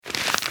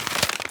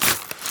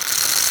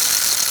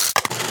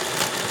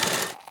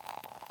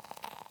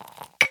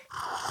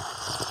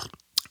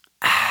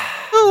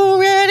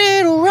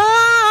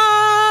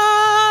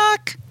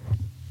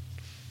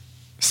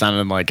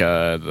sounded like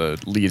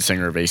the lead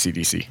singer of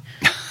AC/DC.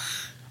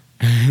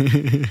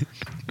 I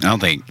don't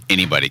think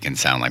anybody can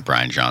sound like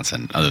Brian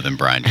Johnson other than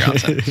Brian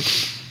Johnson.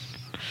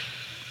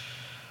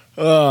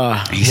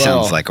 He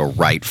sounds like a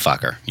right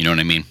fucker. You know what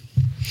I mean?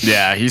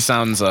 Yeah, he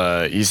sounds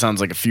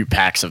like a few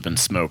packs have been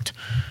smoked.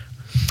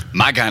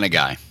 My kind of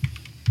guy.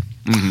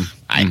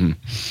 I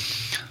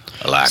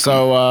like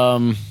So,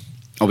 him.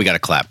 Oh, we got to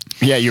clap.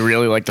 Yeah, you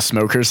really like the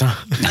smokers, huh?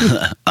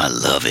 I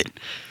love it.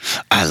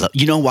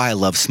 You know why I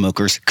love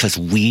smokers? Because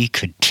we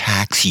could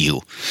tax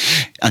you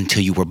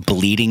until you were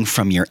bleeding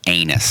from your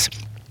anus.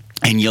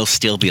 And you'll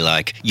still be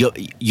like, you'll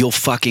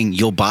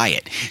buy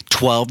it.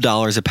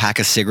 $12 a pack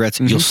of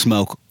cigarettes, you'll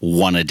smoke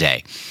one a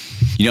day.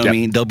 You know what I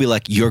mean? They'll be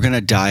like, you're going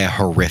to die a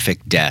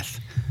horrific death,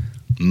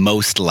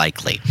 most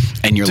likely.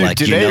 And you're like,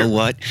 you know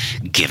what?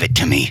 Give it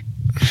to me.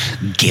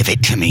 Give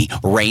it to me.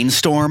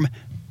 Rainstorm,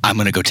 I'm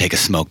going to go take a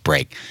smoke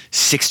break.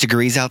 6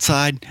 degrees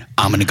outside,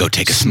 I'm going to go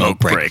take a smoke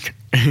break.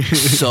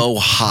 So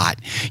hot.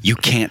 You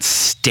can't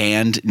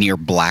stand near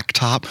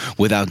blacktop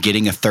without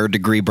getting a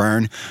 3rd-degree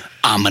burn.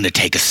 I'm going to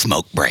take a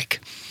smoke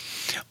break.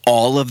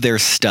 All of their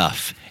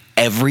stuff,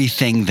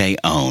 everything they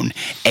own,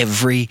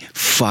 every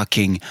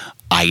fucking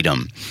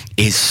item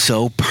is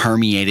so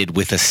permeated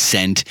with a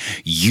scent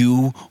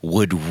you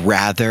would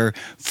rather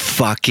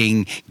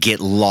fucking get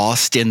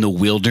lost in the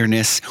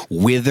wilderness,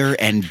 wither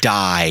and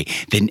die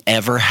than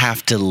ever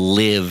have to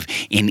live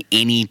in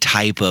any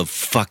type of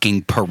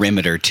fucking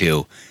perimeter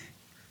to.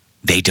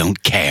 They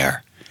don't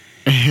care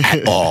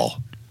at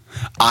all.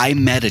 I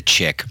met a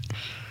chick,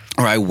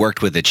 or I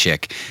worked with a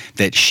chick,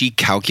 that she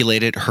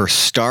calculated her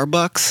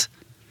Starbucks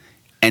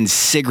and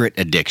cigarette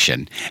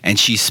addiction, and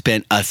she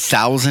spent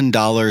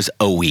 $1,000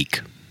 a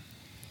week.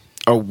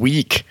 A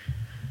week?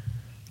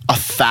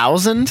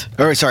 1,000?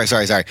 Or sorry.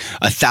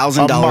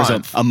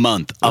 $1,000 a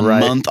month. A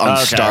month on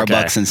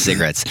Starbucks and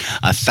cigarettes.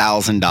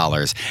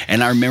 $1,000.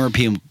 And I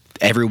remember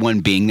everyone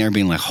being there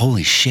being like,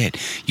 holy shit,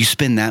 you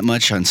spend that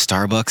much on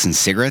Starbucks and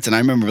cigarettes? And I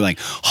remember like,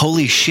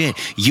 holy shit,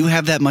 you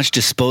have that much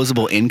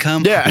disposable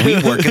income? Yeah. We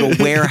work at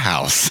a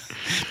warehouse.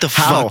 The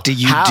fuck do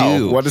you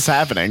do? What is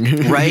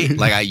happening? Right?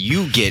 Like,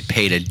 you get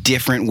paid a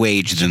different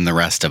wage than the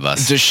rest of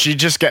us. Does she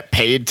just get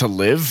paid to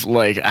live?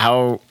 Like,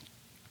 how?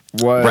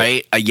 What?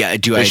 Right? Yeah, I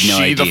have no idea. Is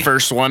she the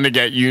first one to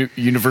get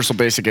universal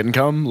basic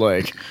income?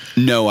 Like,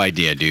 no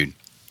idea, dude.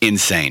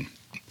 Insane.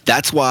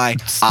 That's why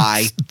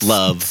I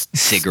love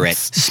cigarette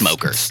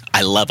smokers.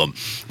 I love them,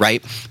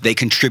 right? They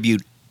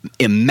contribute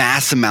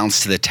mass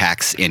amounts to the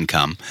tax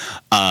income.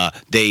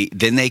 They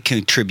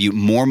contribute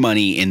more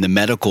money in the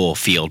medical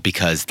field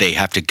because they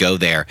have to go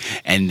there,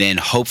 and then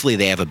hopefully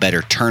they have a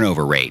better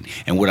turnover rate.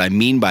 And what I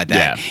mean by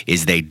that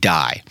is they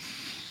die.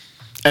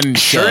 And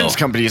insurance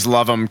companies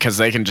love them because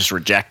they can just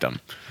reject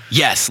them.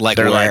 Yes, like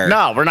they're like,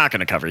 no, we're not going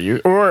to cover you,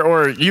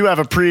 or you have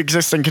a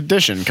pre-existing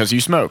condition because you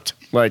smoked.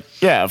 Like,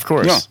 yeah, of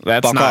course, no,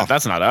 that's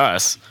not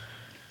us.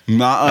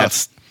 Not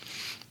us.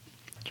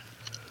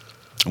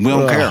 We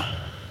don't care.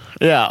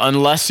 Yeah,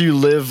 unless you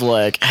live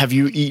like, have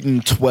you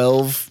eaten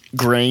 12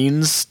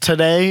 grains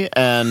today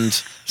and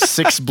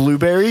 6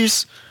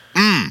 blueberries?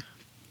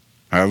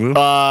 Have you?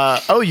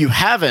 Oh, you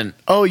haven't.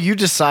 Oh, you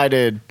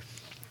decided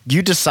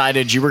you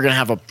were going to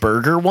have a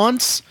burger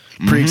once?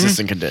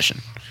 Pre-existing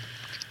condition.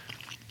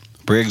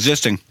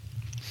 Pre-existing.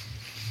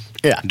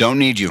 Yeah. Don't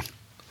need you.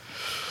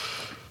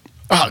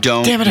 Oh,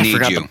 don't damn it, I need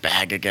forgot you. the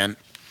bag again.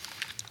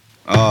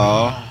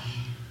 Oh.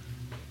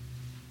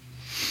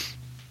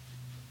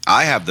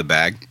 I have the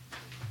bag.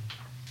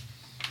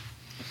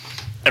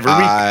 Every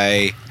week?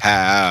 I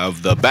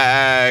have the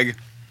bag.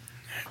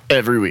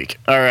 Every week.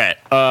 All right.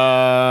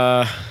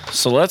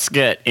 So let's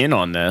get in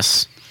on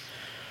this.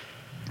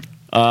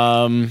 You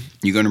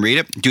going to read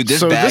it? Dude,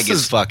 this bag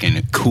is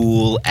fucking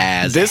cool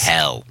as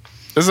hell.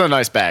 This is a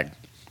nice bag.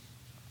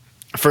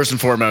 First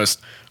and foremost,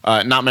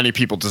 not many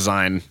people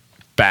design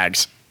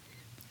bags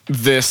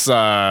this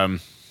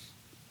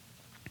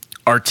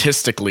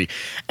artistically,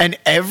 and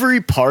every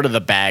part of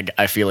the bag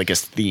I feel like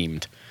is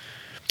themed.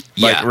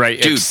 Like, Yeah,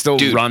 right? dude, it still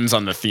runs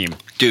on the theme.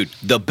 Dude,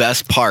 the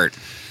best part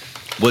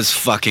was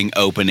fucking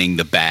opening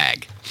the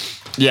bag.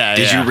 Yeah.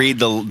 Did you read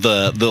the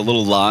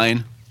little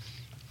line?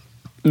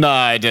 No,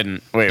 I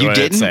didn't. Wait, You what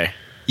didn't? did it say?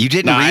 You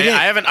didn't read it?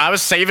 I haven't. I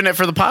was saving it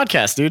for the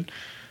podcast, dude.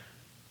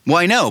 Well,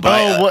 I know,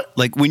 but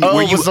like when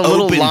were you was the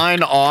little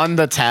line on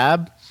the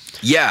tab?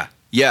 Yeah.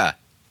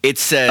 It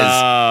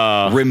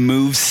says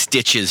remove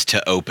stitches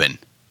to open.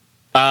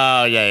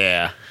 Oh,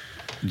 yeah.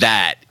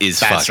 That is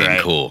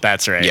fucking cool.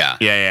 That's right.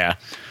 Yeah.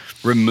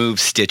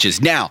 Remove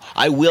stitches. Now,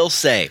 I will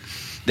say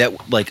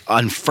that, like,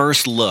 on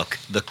first look,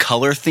 the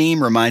color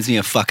theme reminds me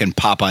of fucking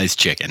Popeye's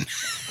chicken.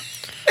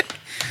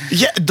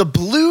 Yeah, the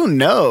blue,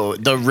 no.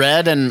 The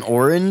red and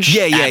orange,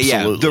 Yeah.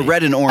 absolutely. The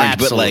red and orange,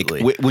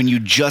 Absolutely. but like when you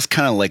just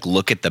kind of like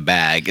look at the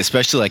bag,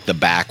 especially like the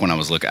back when I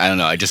was looking, I don't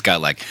know, I just got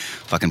like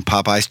fucking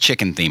Popeye's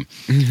chicken theme.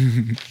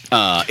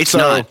 It's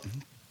not.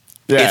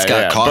 Yeah, It's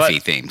got coffee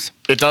but themes.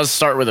 It does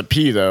start with a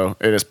P, though.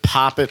 It is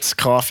Poppets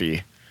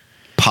Coffee.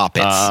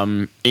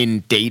 Poppets. In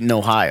Dayton,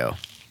 Ohio.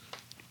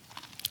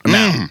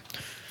 Now,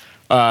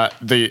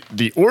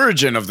 the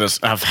origin of this,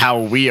 of how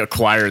we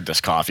acquired this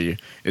coffee,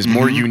 is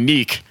more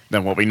unique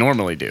than what we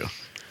normally do.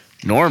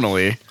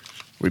 Normally,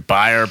 we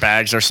buy our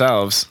bags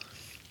ourselves,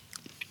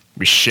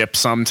 we ship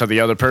some to the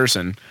other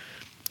person,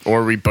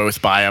 or we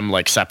both buy them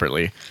like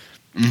separately,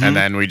 and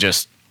then we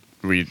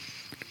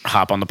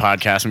hop on the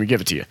podcast and we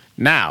give it to you.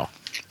 Now,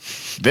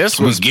 this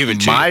was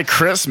my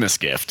Christmas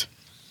gift,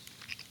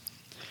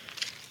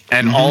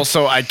 and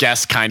also, I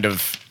guess, kind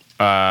of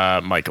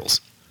Michael's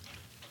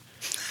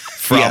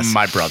from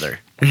my brother.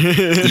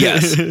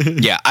 Yes.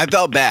 Yeah, I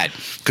felt bad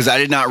because I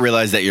did not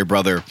realize that your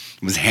brother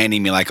was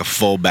handing me like a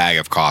full bag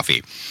of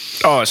coffee.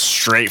 Oh, a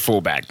straight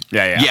full bag.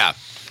 Yeah.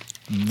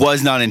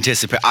 Was not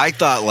anticipating. I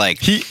thought like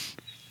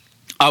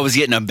I was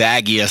getting a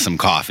baggie of some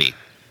coffee.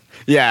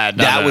 Yeah,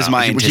 that was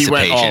my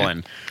anticipation. He went all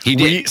in. He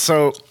did.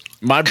 So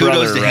my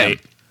Kudos brother, to right?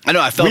 him. I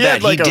know. I felt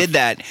bad. like he did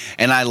that,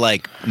 and I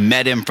like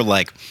met him for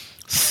like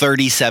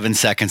 37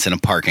 seconds in a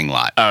parking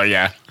lot. Oh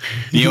yeah.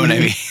 You know what I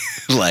mean?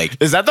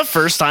 Like, is that the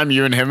first time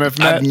you and him have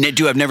met?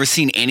 I've never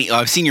seen any.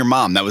 I've seen your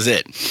mom. That was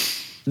it.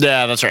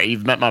 Yeah, that's right.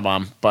 You've met my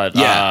mom, but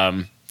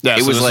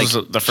it was like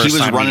the first he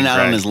was time running out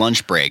on his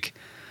lunch break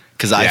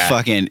because I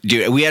fucking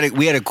dude. We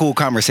had a cool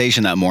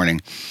conversation that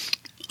morning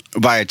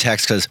via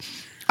text because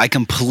I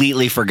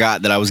completely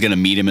forgot that I was going to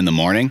meet him in the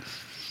morning,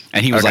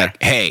 and he was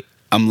like, "Hey,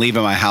 I'm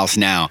leaving my house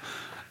now.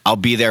 I'll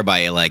be there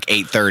by like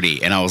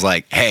 8:30." And I was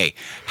like, "Hey,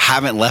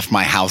 haven't left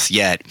my house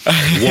yet.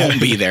 Won't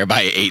be there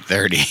by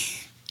 8:30."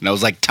 And I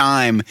was like,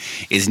 time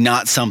is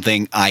not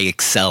something I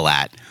excel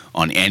at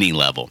on any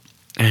level.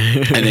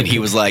 And then he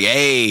was like,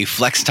 hey,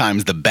 flex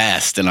time's the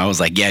best. And I was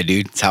like, yeah,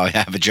 dude, it's how I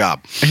have a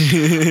job.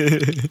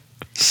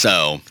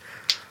 So,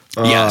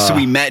 yeah, so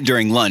we met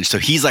during lunch. So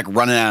he's like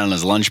running out on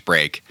his lunch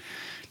break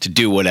to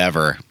do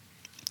whatever.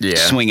 Yeah.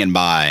 Swinging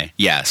by.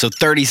 Yeah. So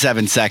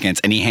 37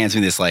 seconds. And he hands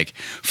me this like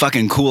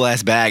fucking cool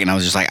ass bag. And I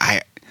was just like,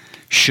 I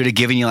should have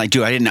given you like,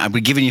 dude, I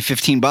would giving you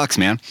 $15,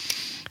 man.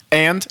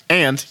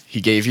 And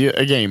he gave you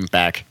a game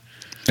back.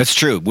 That's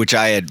true, which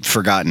I had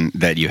forgotten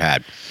that you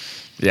had.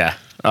 Yeah.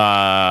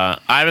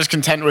 I was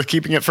content with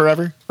keeping it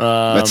forever.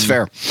 That's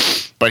fair.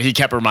 But he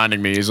kept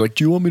reminding me. He's like,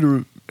 do you want me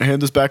to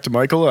hand this back to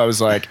Michael? I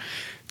was like,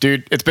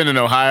 dude, it's been in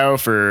Ohio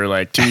for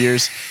like 2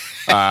 years.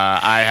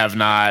 I have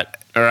not,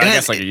 or I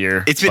guess like a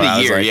year. It's been a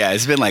year, like, yeah.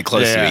 It's been like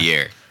close to a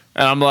year.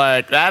 And I'm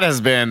like, that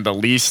has been the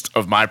least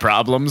of my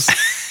problems.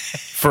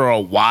 For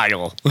a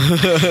while.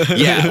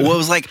 Yeah. Well, it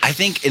was like, I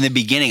think in the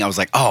beginning, I was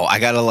like, oh, I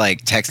got to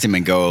like text him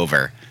and go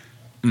over.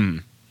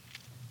 And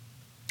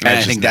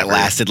I think that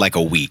lasted like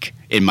a week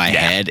in my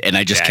head. And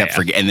I just kept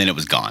forgetting. And then it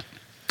was gone.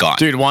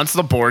 Dude, once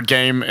the board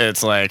game,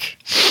 it's like,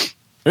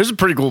 this is a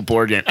pretty cool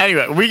board game.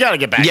 Anyway, we got to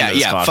get back to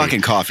this coffee.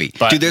 Fucking coffee.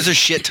 But, dude, there's a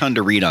shit ton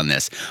to read on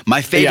this.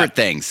 My favorite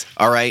things,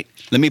 all right?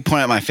 Let me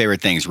point out my favorite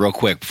things real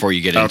quick before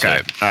you get into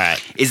it. All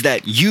right. Is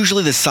that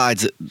usually the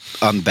sides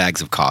on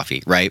bags of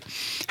coffee, right,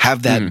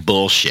 have that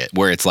bullshit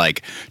where it's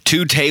like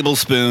 2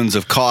 tablespoons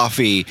of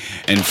coffee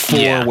and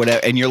 4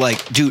 whatever. And you're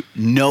like, dude,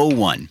 no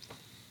one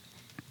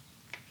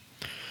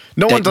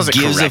does it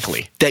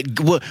correctly.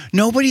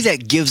 Nobody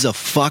that gives a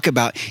fuck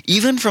about,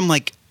 even from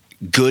like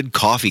good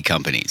coffee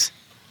companies,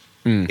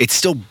 it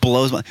still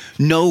blows my,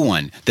 no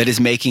one that is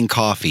making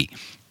coffee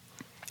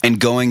and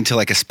going to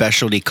like a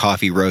specialty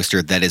coffee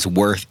roaster that is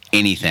worth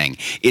anything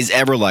is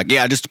ever like,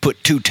 yeah, just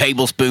put 2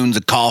 tablespoons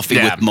of coffee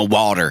with my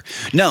water.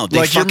 No, they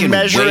like fucking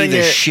weigh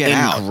this shit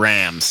out.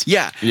 Grams.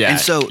 Yeah. And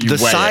so the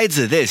sides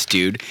of this,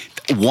 dude,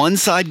 one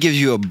side gives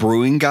you a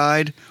brewing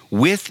guide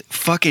with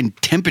fucking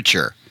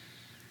temperature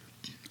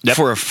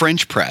for a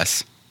French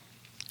press.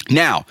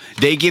 Now,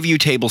 they give you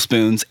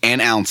tablespoons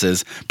and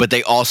ounces, but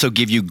they also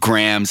give you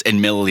grams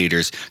and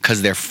milliliters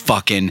because they're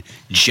fucking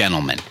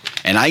gentlemen.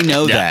 And I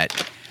know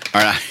that.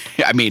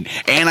 I mean,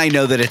 and I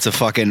know that it's a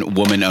fucking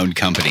woman-owned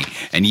company.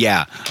 And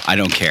yeah, I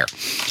don't care.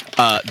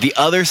 The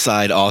other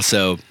side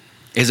also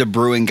is a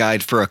brewing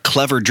guide for a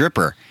clever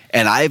dripper.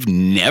 And I've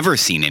never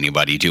seen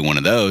anybody do one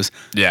of those.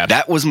 Yeah.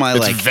 That was my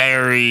it's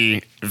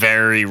very,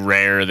 very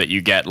rare that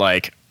you get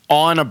like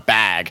on a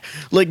bag.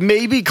 Like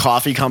maybe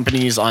coffee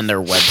companies on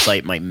their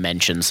website might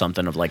mention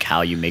something of like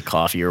how you make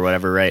coffee or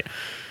whatever, right?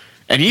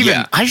 And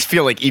even, I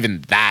feel like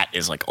even that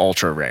is like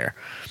ultra rare.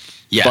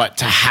 Yeah. But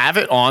to have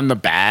it on the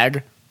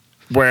bag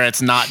where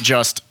it's not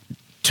just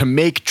to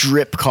make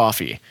drip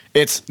coffee.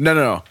 It's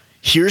no.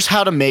 Here's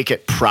how to make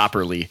it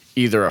properly.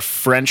 Either a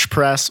French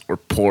press or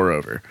pour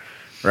over,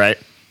 right?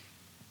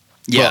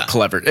 Yeah. Well,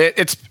 clever.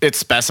 It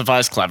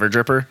specifies clever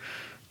dripper,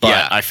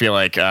 but I feel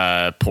like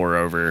pour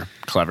over,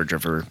 clever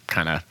dripper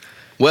kind of.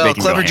 Well,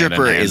 clever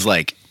dripper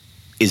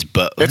is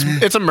both.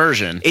 It's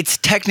immersion. It's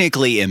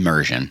technically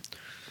immersion.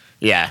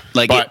 Yeah.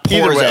 Like it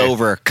pours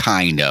over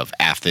kind of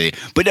after.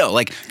 But no,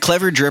 like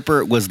clever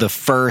dripper was the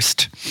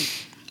first.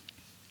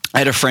 I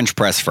had a French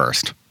press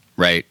first,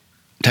 right?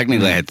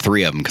 Technically, I had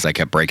 3 of them because I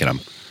kept breaking them.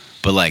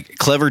 But like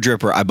Clever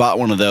Dripper, I bought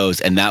one of those,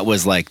 and that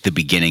was like the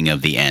beginning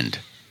of the end.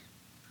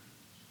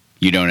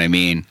 You know what I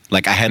mean?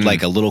 Like I had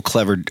like a little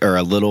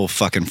a little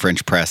fucking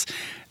French press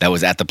that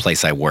was at the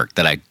place I worked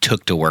that I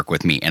took to work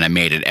with me, and I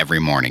made it every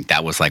morning.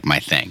 That was like my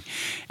thing.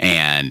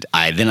 And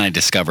I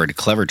discovered a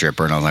Clever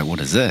Dripper, and I was like, what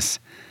is this?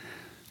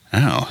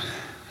 Oh,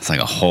 it's like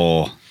a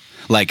whole,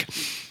 like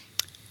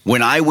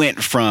when I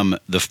went from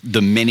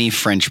the mini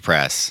French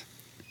press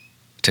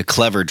to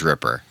Clever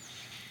Dripper,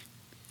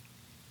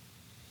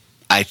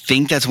 I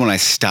think that's when I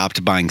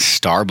stopped buying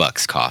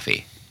Starbucks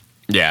coffee.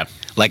 Yeah.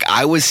 Like,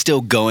 I was still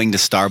going to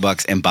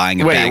Starbucks and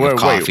buying a bag of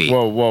coffee.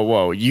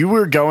 Whoa. You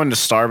were going to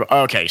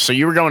Starbucks. Okay, so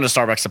you were going to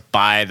Starbucks to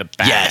buy the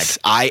bag. Yes.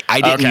 I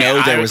didn't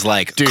know there was,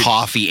 like,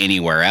 coffee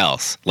anywhere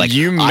else. Like,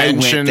 you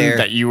mentioned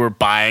that you were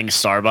buying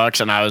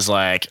Starbucks, and I was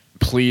like,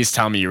 please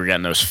tell me you were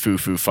getting those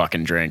foo-foo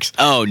fucking drinks.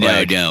 Oh,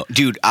 no.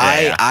 Dude,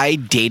 I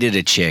dated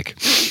a chick,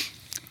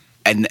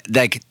 and,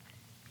 like,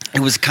 it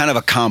was kind of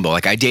a combo.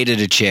 Like, I dated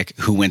a chick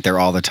who went there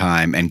all the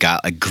time and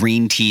got a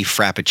green tea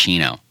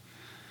frappuccino,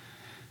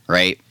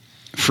 right?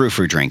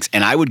 Frou-frou drinks.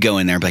 And I would go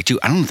in there and be like, dude,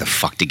 I don't know what the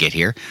fuck to get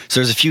here. So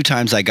there's a few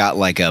times I got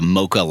like a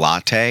mocha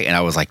latte, and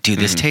I was like, dude,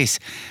 this tastes,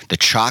 the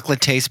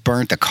chocolate tastes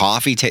burnt, the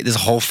coffee tastes, this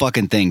whole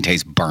fucking thing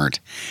tastes burnt.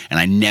 And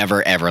I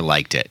never, ever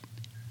liked it.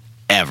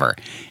 Ever.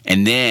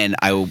 And then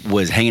I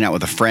was hanging out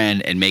with a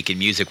friend and making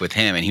music with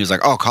him, and he was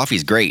like, oh,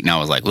 coffee's great. And I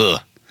was like, ugh.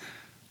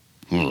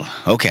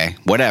 Okay,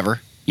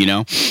 whatever, you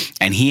know?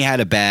 And he had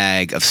a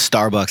bag of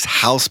Starbucks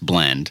house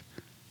blend.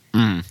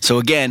 So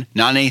again,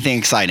 not anything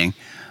exciting.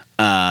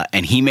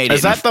 And he made it.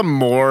 Is that the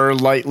more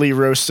lightly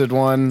roasted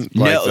one?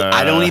 No,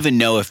 I don't even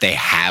know if they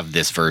have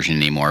this version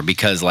anymore,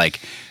 because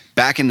like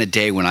back in the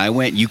day when I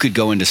went, you could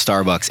go into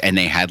Starbucks and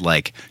they had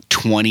like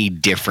 20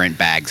 different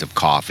bags of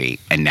coffee,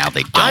 and now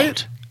they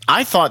don't.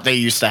 I thought they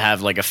used to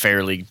have like a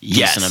fairly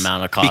decent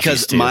amount of coffee.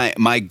 Because too.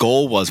 my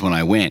goal was when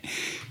I went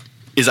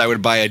is I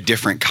would buy a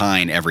different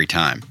kind every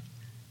time.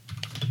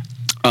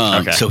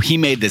 So he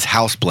made this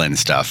house blend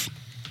stuff.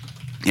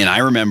 And I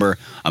remember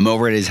I'm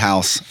over at his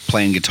house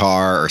playing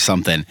guitar or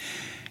something,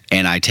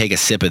 and I take a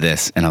sip of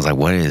this, and I was like,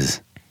 what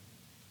is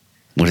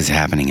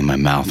happening in my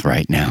mouth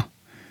right now?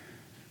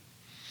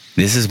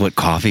 This is what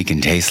coffee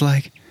can taste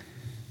like?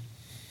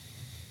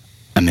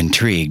 I'm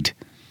intrigued.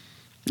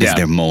 Is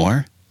there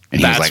more? And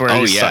he was like,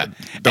 oh, yeah.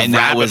 The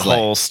rabbit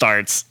hole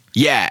starts.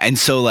 Yeah, and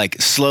so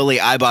like slowly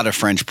I bought a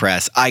French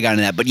press. I got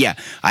into that. But yeah,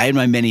 I had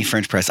my mini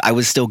French press. I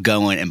was still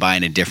going and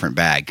buying a different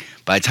bag.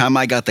 By the time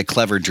I got the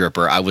Clever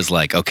Dripper, I was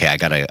like, okay,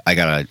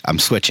 I'm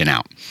switching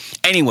out.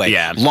 Anyway,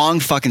 long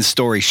fucking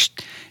story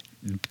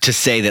to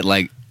say that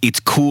like it's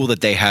cool that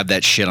they have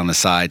that shit on the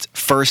sides.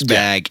 First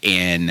bag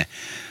in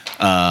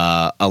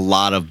a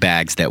lot of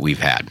bags that we've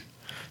had.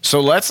 So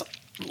let's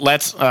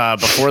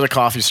before the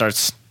coffee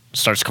starts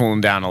cooling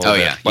down a little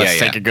bit. Let's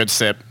take a good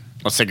sip.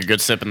 Let's take a good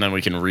sip, and then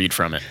we can read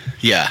from it.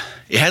 Yeah.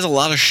 It has a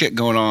lot of shit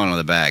going on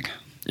the bag.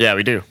 Yeah,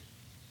 we do.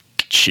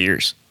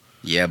 Cheers.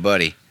 Yeah,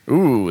 buddy.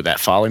 Ooh, that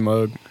Folly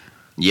mug.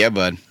 Yeah,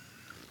 bud.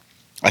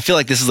 I feel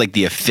like this is like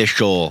the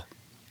official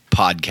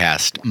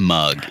podcast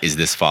mug, is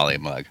this Folly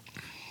mug.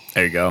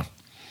 There you go.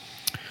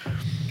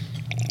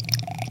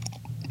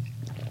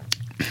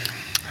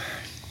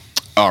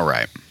 All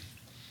right.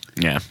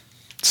 Yeah.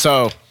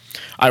 So,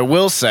 I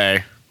will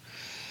say,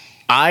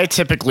 I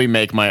typically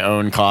make my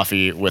own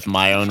coffee with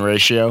my own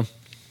ratio,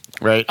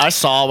 right? I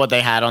saw what they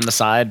had on the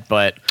side,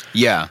 but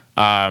yeah,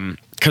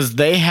 because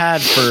they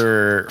had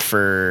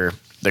for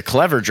the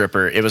Clever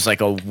Dripper, it was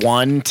like a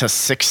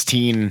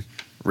 1:16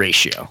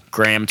 ratio,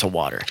 gram to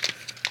water.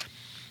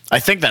 I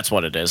think that's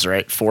what it is,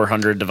 right?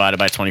 400 divided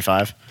by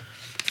 25.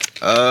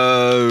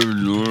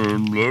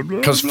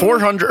 Because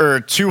 400 or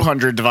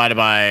 200 divided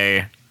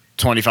by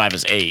 25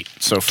 is 8,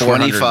 so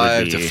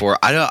 25 to 4.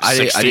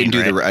 I didn't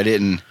do right? I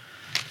didn't.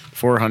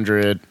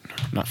 400,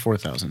 not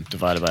 4,000,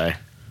 divided by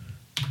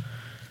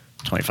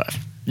 25.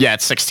 Yeah,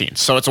 it's 16.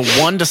 So it's a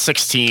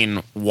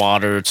 1:16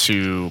 water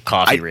to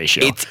coffee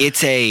ratio.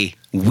 It's a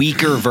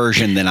weaker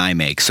version than I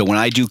make. So when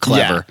I do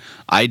Clever,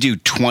 I do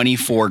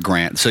 24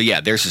 grams. So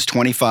yeah, theirs is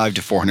 25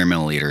 to 400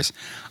 milliliters.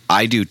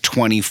 I do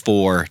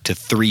 24 to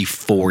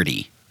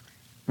 340.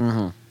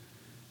 Mm-hmm.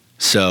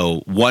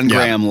 So 1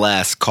 gram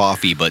less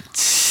coffee, but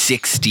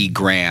 60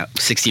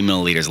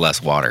 milliliters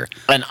less water.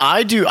 And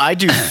I do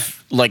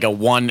like a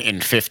 1 in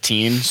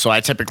 15. So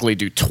I typically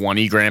do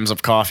 20 grams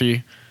of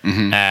coffee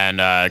and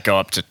go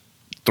up to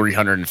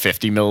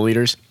 350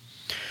 milliliters.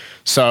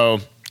 So,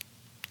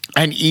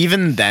 and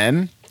even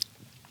then,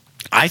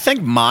 I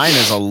think mine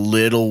is a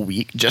little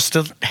weak, just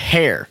a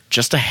hair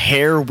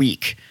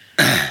weak.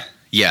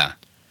 Yeah.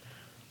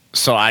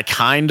 So I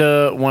kind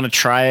of want to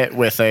try it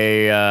with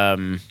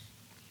a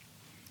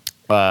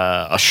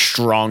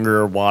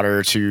stronger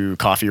water to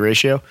coffee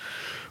ratio.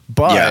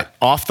 But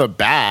off the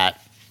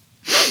bat,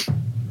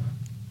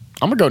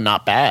 I'm gonna go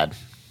not bad.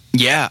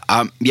 Yeah,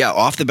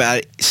 off the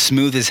bat,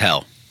 smooth as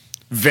hell.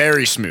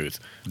 Very smooth.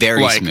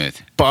 Very smooth.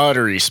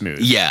 Buttery smooth.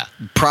 Yeah,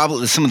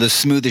 probably some of the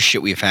smoothest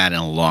shit we've had in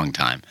a long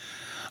time.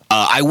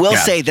 I will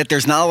say that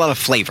there's not a lot of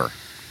flavor.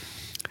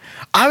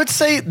 I would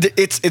say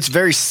it's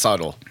very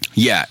subtle.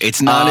 Yeah,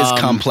 it's not as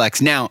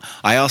complex. Now,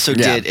 I also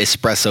Yeah. did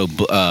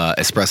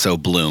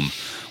espresso bloom,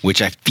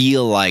 which I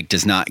feel like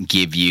does not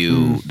give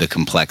you the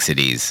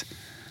complexities.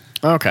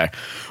 Okay.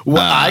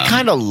 What I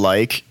kind of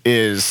like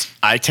is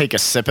I take a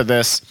sip of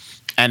this,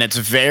 and it's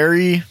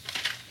very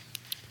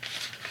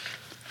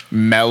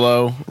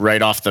mellow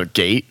right off the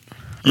gate.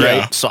 Right.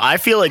 Yeah. So I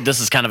feel like this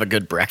is kind of a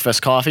good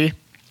breakfast coffee.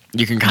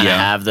 You can kind of Yeah.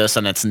 have this,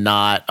 and it's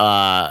not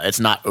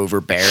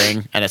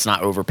overbearing, and it's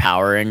not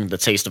overpowering the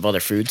taste of other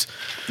foods.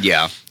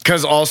 Yeah.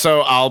 Because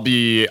also, I'll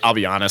be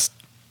honest,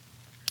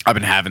 I've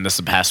been having this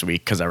the past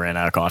week because I ran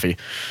out of coffee.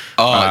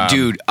 Oh,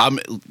 dude,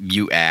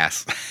 you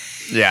ass.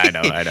 Yeah, I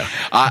know.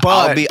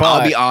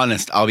 I'll be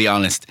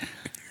honest.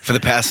 For the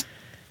past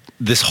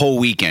this whole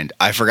weekend,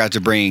 I forgot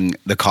to bring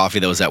the coffee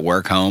that was at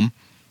work home,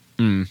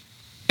 and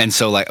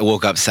so like I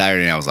woke up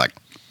Saturday and I was like,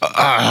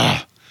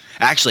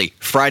 actually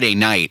Friday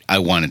night I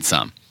wanted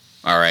some.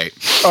 All right.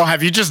 Oh,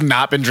 have you just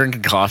not been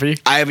drinking coffee?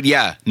 I have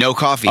no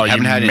coffee. Oh,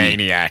 Haven't you had any.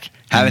 maniac.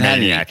 Haven't had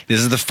any. Maniac. This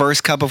is the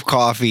first cup of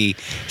coffee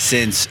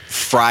since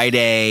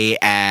Friday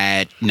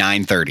at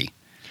 9:30.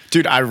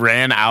 Dude, I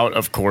ran out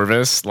of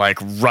Corvus like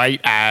right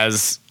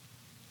as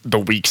the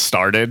week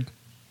started,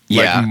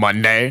 Yeah. like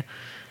Monday.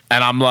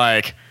 And I'm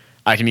like,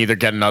 I can either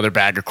get another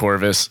bag of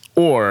Corvus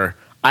or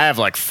I have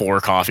like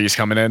 4 coffees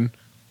coming in.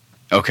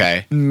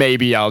 Okay.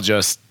 Maybe I'll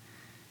just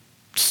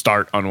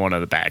start on one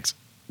of the bags.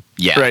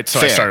 Yeah. Right. So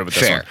I started with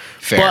this one.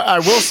 Fair. But I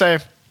will say,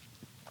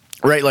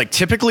 right, like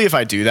typically if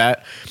I do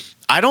that,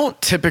 I don't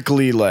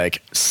typically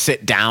like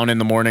sit down in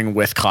the morning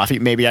with coffee.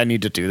 Maybe I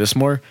need to do this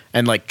more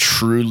and like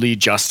truly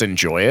just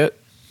enjoy it.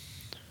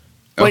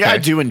 Like Okay. I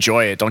do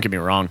enjoy it, don't get me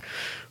wrong,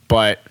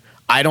 but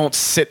I don't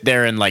sit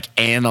there and like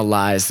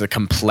analyze the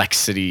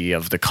complexity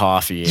of the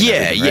coffee. And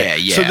everything, right?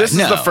 yeah. So this is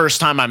No. the first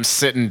time I'm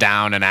sitting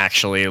down and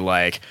actually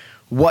like,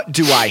 what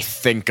do I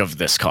think of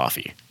this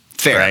coffee?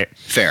 Fair. Right?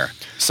 Fair.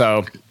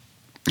 So,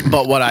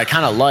 but what I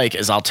kind of like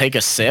is I'll take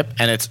a sip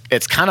and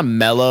it's kind of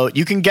mellow.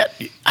 You can get,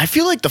 I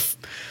feel like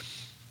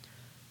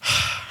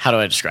how do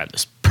I describe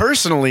this?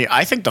 Personally,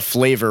 I think the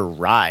flavor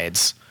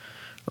rides,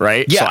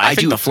 right? Yeah, so I I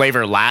think do. the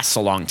flavor lasts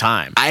a long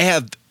time. I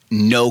have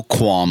no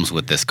qualms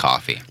with this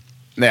coffee.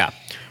 Yeah.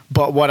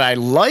 But what I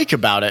like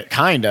about it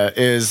kinda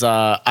is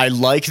I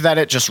like that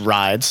it just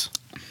rides.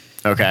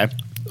 Okay.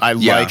 I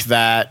Yeah. like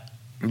that,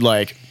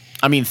 like,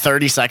 I mean,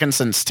 30 seconds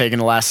since taking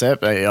the last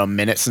sip, a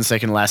minute since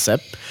taking the last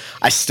sip,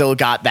 I still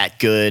got that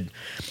good.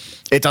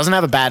 It doesn't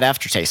have a bad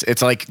aftertaste.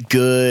 It's like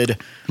good.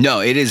 No,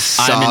 it is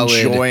solid.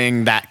 I'm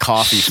enjoying that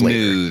coffee flavor.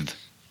 smooth.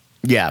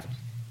 Yeah.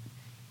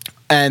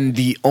 And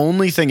the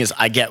only thing is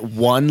I get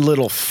one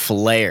little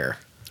flare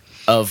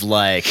of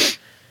like,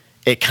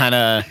 it kind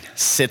of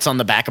sits on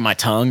the back of my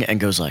tongue and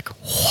goes like,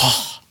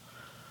 whoa.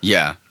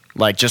 Yeah.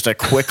 Like just a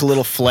quick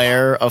little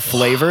flare of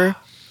flavor.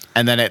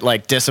 And then it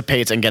like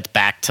dissipates and gets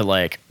back to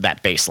like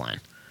that baseline.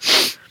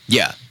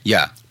 Yeah.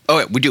 Yeah. Oh,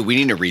 wait, we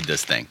need to read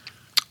this thing.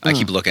 I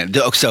keep looking.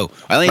 So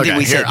I only think Okay,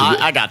 we here, said.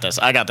 I got this.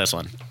 I got this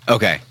one.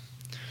 Okay.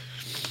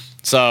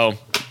 So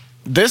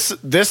this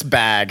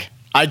bag,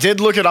 I did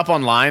look it up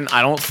online.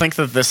 I don't think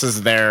that this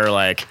is their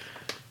like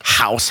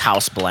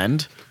house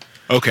blend,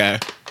 Okay.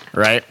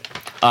 right?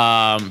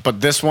 But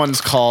this one's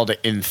called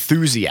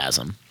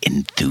Enthusiasm.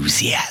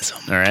 Enthusiasm.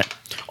 All right.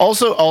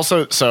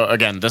 Also, so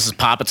again, this is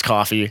Poppets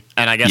Coffee,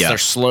 and I guess Yeah. their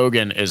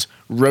slogan is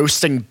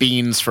roasting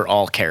beans for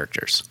all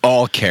characters.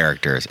 All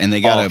characters, and they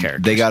All got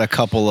characters. a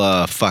couple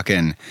of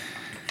fucking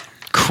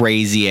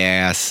crazy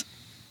ass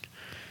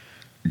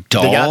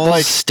dolls, They got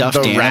like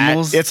stuffed the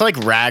animals. it's like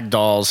rag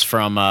dolls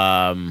from.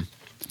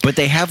 But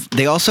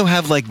they also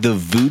have like the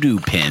voodoo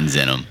pins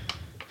in them.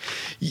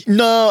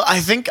 No,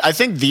 I think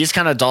these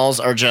kind of dolls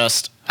are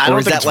just. I Or don't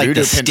is think that it's like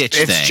voodoo the pins. Stitch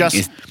It's thing? just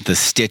Is the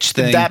Stitch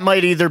thing? that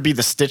might either be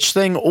the Stitch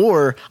thing,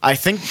 or I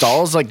think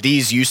dolls like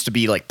these used to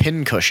be like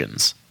pin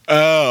cushions.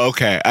 Oh,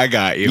 okay. I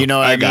got you. You know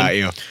what I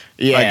mean? you.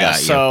 Yeah. I got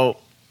you.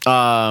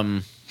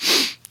 So,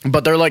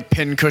 but they're like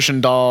pin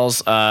cushion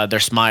dolls. They're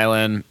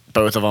smiling.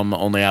 Both of them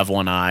only have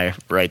one eye.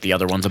 Right. The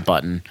other one's a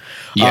button.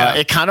 Yeah.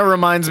 It kind of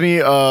reminds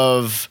me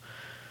of.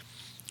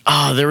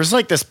 There was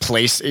like this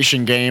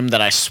PlayStation game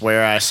that I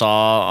swear I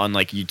saw on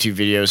like YouTube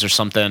videos or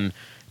something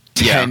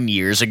 10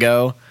 years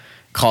ago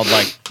called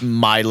like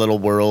My Little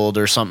World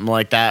or something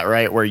like that,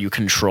 right? Where you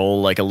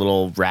control like a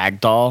little rag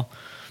doll.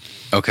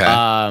 Okay.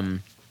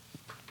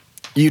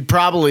 You'd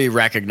probably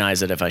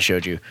recognize it if I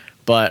showed you.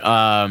 But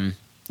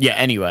yeah,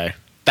 anyway,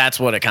 that's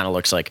what it kind of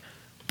looks like.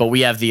 But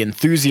we have the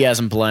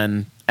Enthusiasm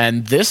blend.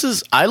 And this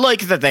is, I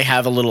like that they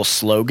have a little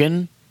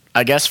slogan,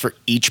 I guess, for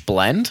each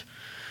blend.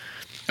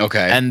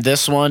 okay. And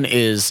this one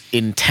is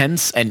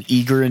intense and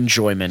eager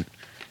enjoyment,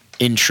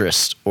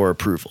 interest, or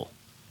approval.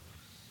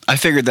 I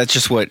figured that's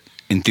just what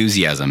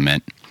enthusiasm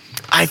meant.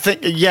 I think,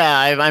 yeah,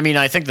 I mean,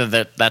 I think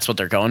that's what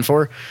they're going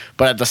for.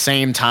 But at the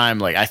same time,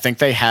 like, I think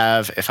they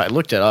have, if I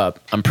looked it up,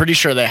 I'm pretty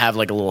sure they have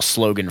like a little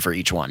slogan for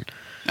each one.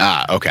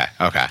 Okay.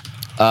 Okay.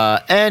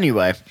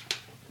 Anyway,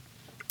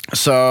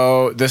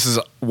 so this is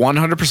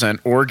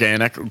 100%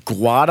 organic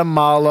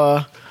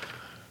Guatemala.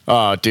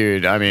 Oh,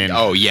 dude, I mean,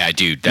 Oh yeah,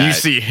 dude. you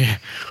see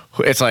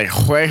It's like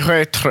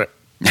Hue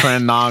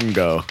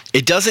Trenango.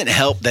 It doesn't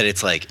help that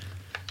it's like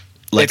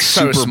It's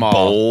so super small.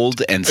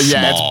 bold and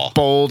small. Yeah, it's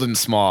bold and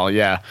small.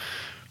 Yeah,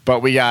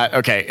 but we got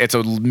it's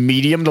a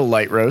medium to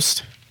light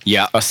roast.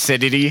 Yeah.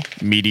 Acidity,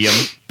 medium.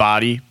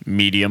 Body,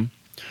 medium.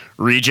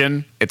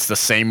 Region, it's the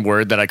same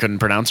word that I couldn't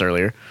pronounce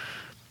earlier.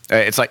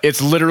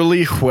 It's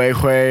literally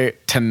Hue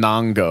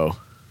Tenango.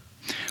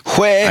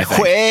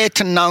 Hue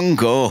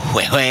Tenango.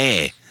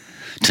 Hue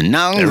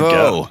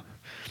Tenango.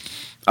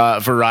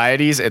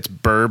 Varieties, it's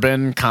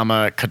bourbon,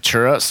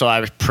 Caturra. So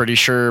I'm pretty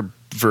sure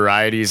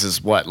varieties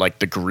is what, like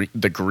the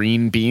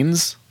green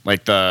beans,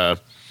 like I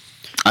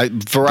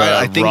think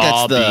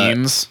that's the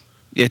beans.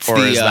 It's or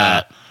the is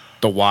that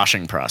the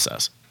washing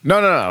process?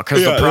 No,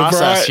 because the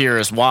process here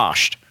is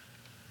washed.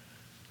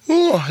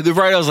 The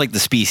varietal is like the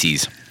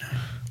species.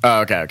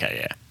 Oh,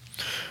 okay,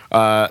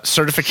 yeah.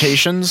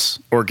 Certifications,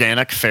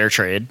 organic, fair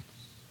trade.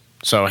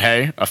 So,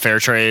 hey, a fair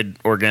trade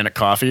organic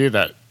coffee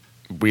that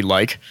we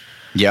like.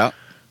 Yeah.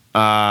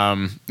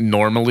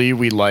 Normally,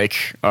 we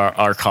like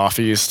our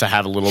coffees to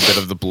have a little bit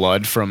of the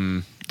blood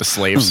from the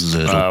slaves. A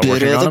little bit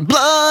working of on the them.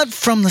 blood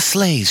from the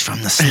slaves,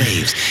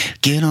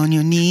 Get on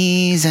your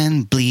knees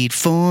and bleed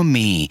for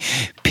me.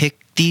 Pick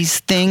these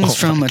things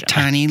from a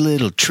tiny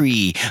little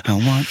tree. I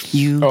want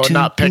you to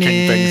not picking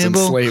things in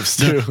nibble slaves,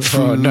 the too.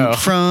 fruit Oh, no.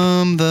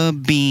 from the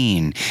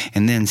bean,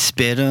 and then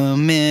spit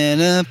them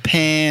in a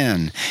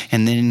pan,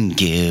 and then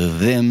give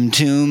them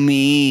to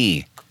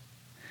me.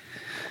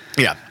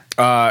 Yeah.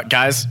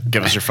 Guys,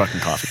 give us your fucking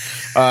coffee.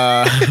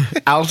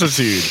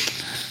 Altitude.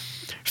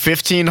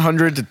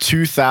 1,500 to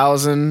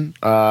 2,000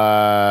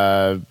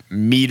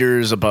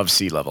 meters above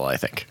sea level, I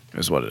think,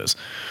 is what it is.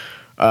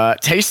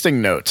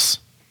 Tasting notes.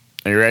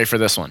 Are you ready for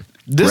this one?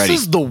 This Ready.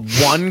 is the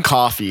one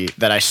coffee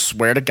that I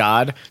swear to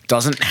God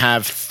doesn't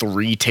have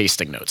 3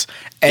 tasting notes.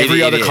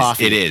 Every other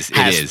coffee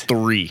has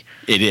 3.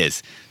 It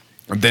is.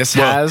 This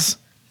has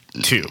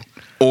 2.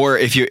 Or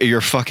if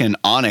you're fucking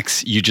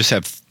Onyx, you just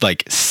have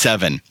like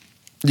 7.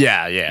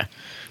 Yeah.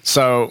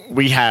 So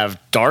we have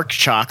dark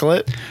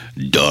chocolate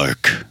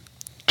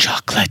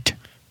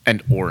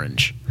and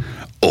orange.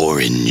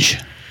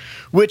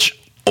 Which,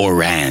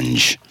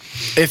 Orange.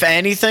 if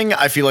anything,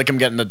 I feel like I'm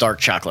getting the dark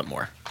chocolate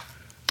more.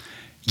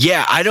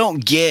 Yeah, I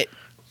don't get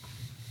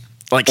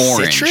Like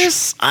orange.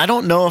 citrus? I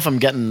don't know if I'm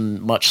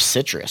getting much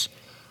citrus.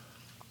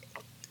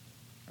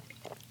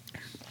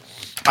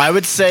 I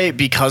would say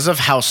because of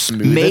how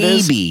smooth it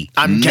is,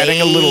 I'm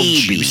getting a little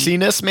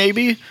juiciness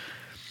maybe.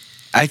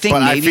 I think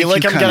But I maybe feel if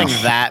like you I'm kinda-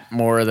 getting that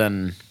more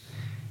than...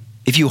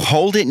 If you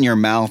hold it in your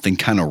mouth and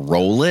kind of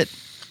roll it,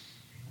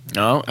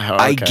 Oh,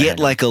 I get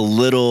like a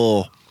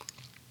little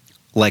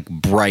like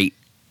bright,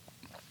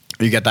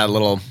 You get that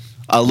little...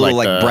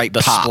 like bright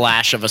the pop.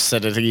 splash of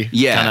acidity.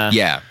 Yeah, kinda.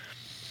 yeah.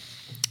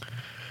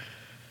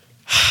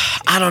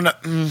 I don't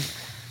know.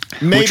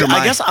 Maybe Which are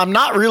I guess I'm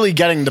not really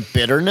getting the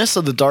bitterness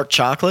of the dark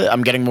chocolate.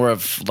 I'm getting more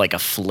of like a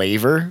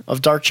flavor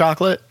of dark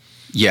chocolate.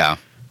 Yeah.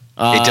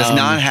 It does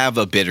not have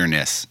a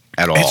bitterness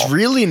at all. It's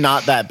really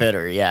not that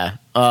bitter, yeah.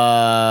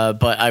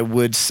 But I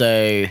would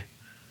say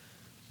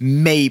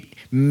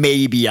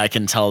maybe I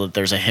can tell that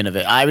there's a hint of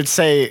it. I would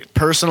say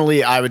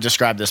personally, I would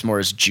describe this more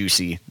as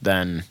juicy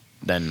than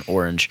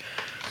orange.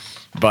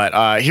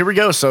 But here we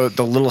go. So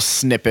the little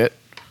snippet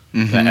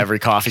that every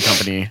coffee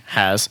company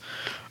has.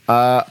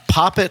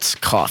 Poppets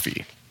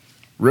Coffee,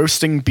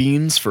 roasting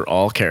beans for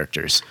all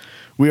characters.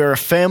 We are a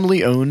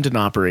family-owned and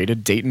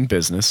operated Dayton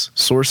business,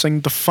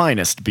 sourcing the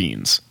finest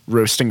beans,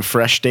 roasting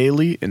fresh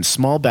daily in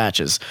small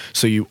batches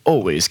so you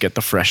always get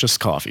the freshest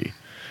coffee.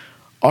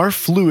 Our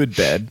fluid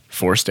bed,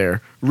 forced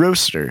air,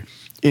 roaster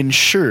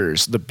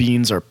ensures the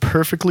beans are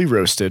perfectly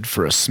roasted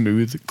for a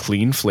smooth,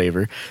 clean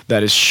flavor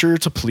that is sure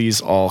to please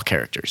all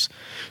characters.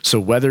 So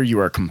whether you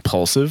are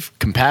compulsive,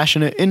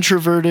 compassionate,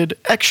 introverted,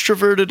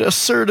 extroverted,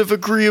 assertive,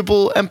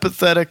 agreeable,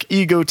 empathetic,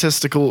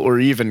 egotistical, or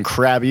even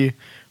crabby,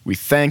 we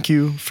thank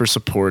you for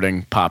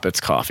supporting Poppets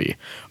Coffee,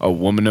 a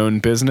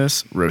woman-owned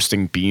business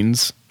roasting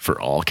beans for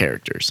all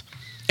characters.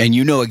 And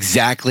you know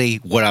exactly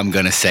what I'm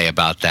going to say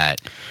about that.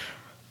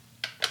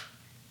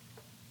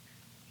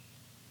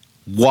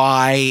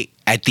 Why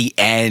at the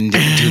end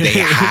do they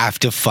have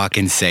to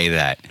fucking say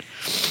that?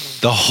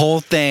 The whole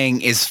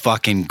thing is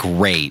fucking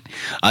great.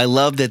 I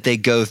love that they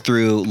go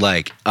through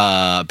like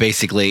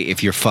basically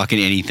if you're fucking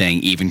anything,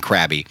 even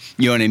crabby.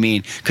 You know what I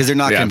mean? Because they're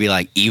not going to be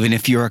like, even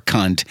if you're a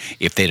cunt,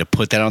 if they'd have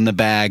put that on the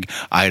bag,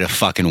 I'd have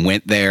fucking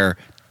went there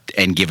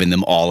and given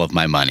them all of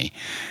my money.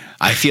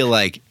 I feel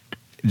like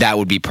that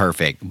would be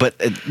perfect. But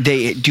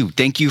they do.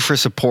 Thank you for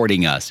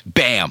supporting us.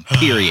 Bam.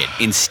 Period.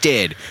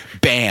 Instead,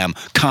 bam,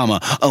 comma,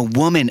 a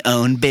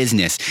woman-owned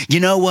business. You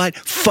know what?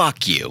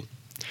 Fuck you.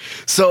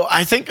 So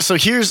I think so.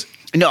 Here's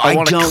I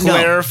want to don't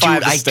clarify know.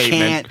 Dude, the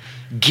statement. I can't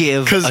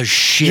give a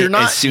shit you're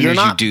not, as soon you're as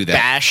not you do that.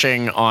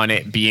 bashing on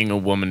it being a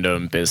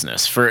woman-owned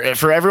business for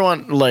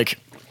everyone. Like,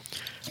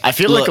 I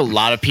feel like a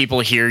lot of people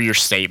hear your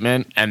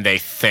statement and they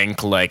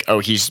think like, oh,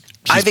 he's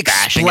I've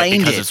bashing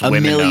explained because it it's a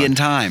million women-owned.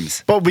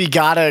 times. But we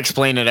gotta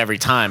explain it every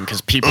time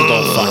because people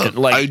don't fucking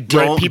like. I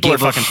don't people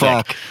give are a fucking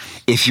fuck thick.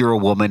 if you're a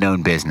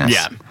woman-owned business.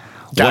 Yeah.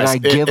 What Guys, I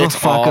give a it's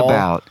fuck all-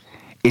 about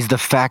is the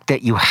fact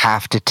that you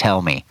have to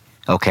tell me,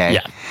 okay?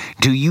 Yeah.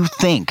 Do you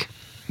think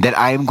that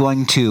I am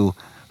going to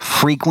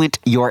frequent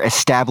your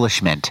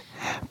establishment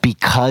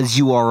because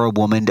you are a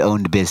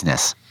woman-owned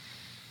business?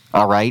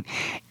 All right?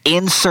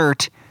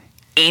 Insert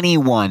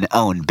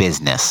anyone-owned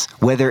business,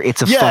 whether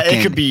it's a fucking...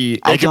 it could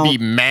be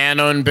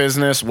man-owned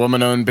business,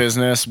 woman-owned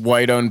business,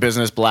 white-owned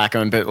business,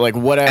 black-owned business, like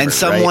whatever. And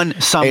someone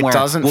right? somewhere it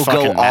doesn't will go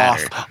fucking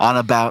matter. off on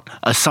about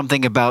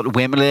something about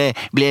women, blah,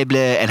 blah, blah,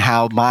 and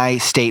how my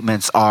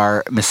statements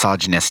are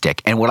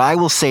misogynistic. And what I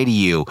will say to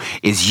you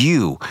is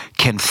you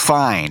can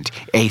find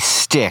a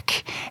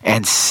stick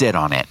and sit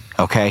on it,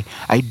 okay?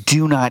 I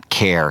do not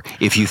care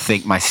if you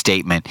think my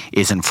statement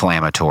is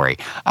inflammatory.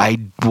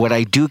 What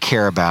I do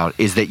care about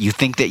is that you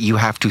think that you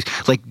have to,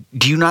 like,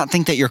 do you not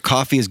think that your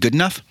coffee is good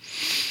enough?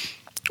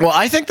 Well,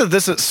 I think that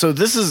this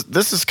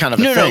is kind of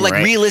a No, thing, like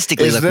right?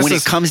 realistically, Is like this when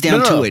is- it comes down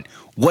no, no, to it,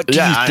 what do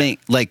you think?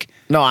 Like,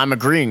 No, I'm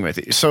agreeing with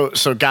you. So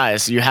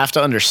guys, you have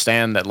to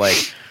understand that,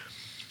 like,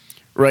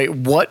 right,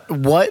 what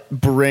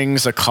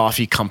brings a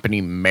coffee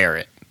company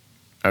merit?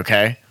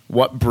 Okay?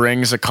 What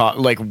brings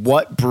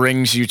what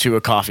brings you to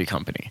a coffee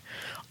company?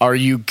 Are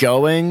you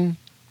going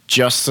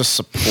just to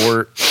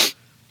support,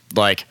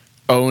 like,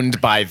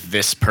 owned by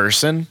this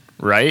person,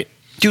 right?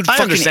 dude, I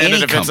fucking understand any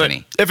it if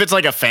company. if it's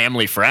like a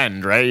family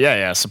friend, right?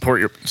 Yeah, support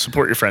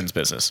your friend's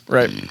business,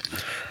 right?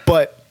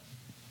 But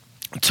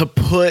to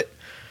put,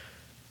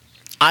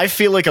 I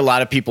feel like a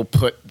lot of people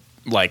put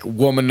like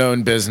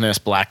woman-owned business,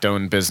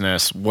 black-owned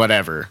business,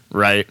 whatever,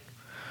 right?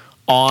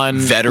 On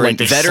Veteran, like,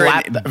 they veteran,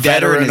 slap veteran is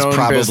veteran-owned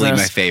probably business.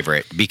 my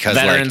favorite because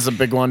Veteran's like, a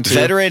big one too.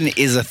 Veteran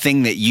is a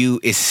thing that you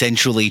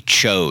essentially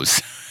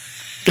chose.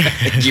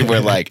 You were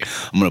like,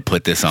 I'm gonna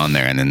put this on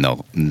there, and then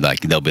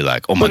they'll be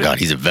like, oh my god,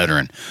 he's a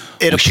veteran.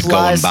 It We should go and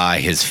applies- buy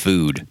his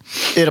food.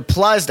 It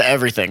applies to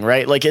everything,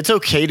 right? Like, it's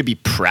okay to be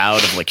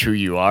proud of like who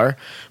you are,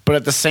 but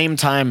at the same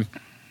time,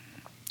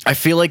 I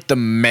feel like the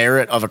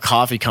merit of a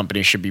coffee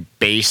company should be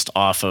based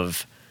off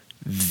of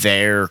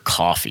their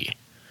coffee.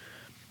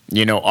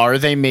 You know, are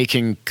they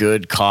making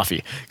good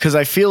coffee? Because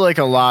I feel like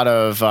a lot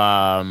of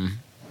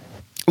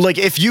like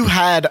if you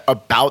had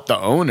about the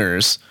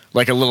owners,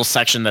 like a little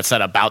section that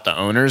said about the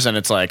owners, and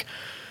it's like,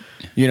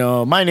 you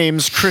know, my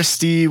name's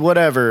Christy,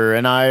 whatever,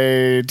 and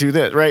I do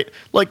this, right?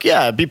 Like,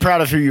 yeah, be proud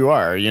of who you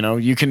are. You know,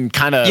 you can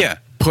kind of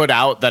put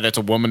out that it's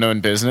a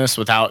woman-owned business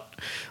without.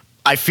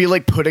 I feel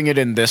like putting it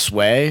in this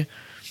way,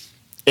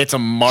 it's a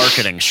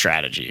marketing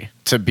strategy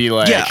to be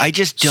like, I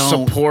just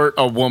don't support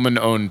a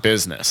woman-owned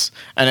business,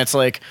 and it's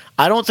like,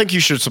 I don't think you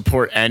should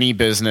support any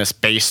business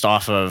based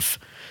off of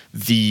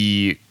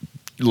the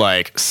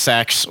like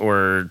sex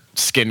or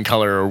skin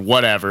color or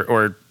whatever,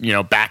 or, you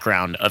know,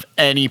 background of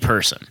any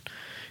person.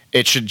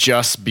 It should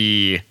just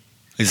be.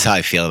 This is how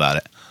I feel about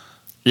it.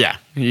 Yeah,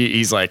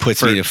 he's like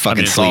Puts me to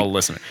fucking it's sleep. all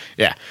listening.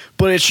 Yeah,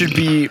 but it should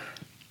be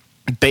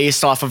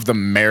based off of the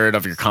merit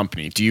of your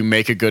company. Do you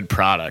make a good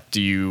product?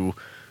 Do you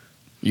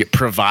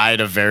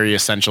provide a very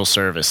essential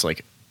service?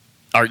 Like,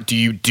 do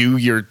you do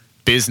your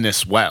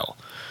business well?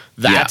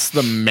 That's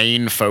the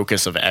main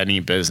focus of any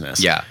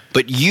business. Yeah.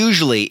 But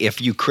usually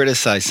if you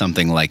criticize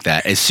something like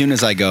that, as soon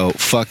as I go,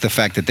 fuck the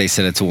fact that they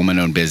said it's a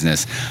woman-owned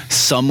business,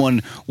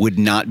 someone would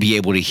not be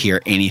able to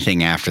hear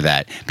anything after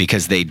that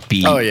because they'd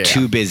be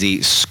too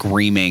busy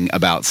screaming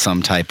about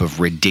some type of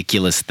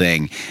ridiculous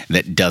thing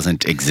that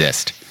doesn't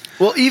exist.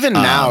 Well, even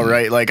now,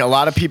 right? Like, a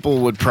lot of people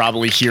would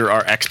probably hear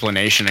our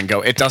explanation and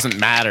go, "It doesn't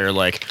matter.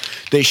 Like,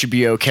 they should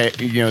be okay.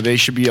 You know, they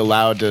should be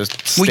allowed to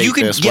state you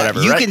can, this, whatever."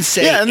 you right? can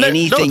say and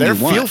anything you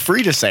want. Feel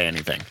free to say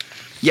anything.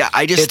 Yeah,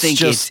 I just It's think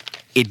just-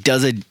 it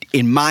does a,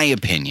 in my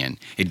opinion,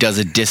 it does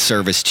a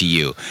disservice to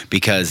you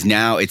because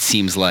now it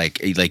seems like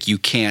you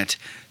can't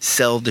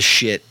sell the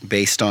shit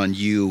based on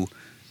you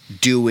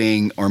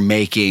doing or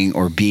making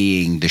or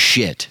being the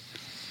shit.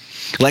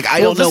 Like, I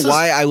don't know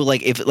why I would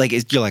like if like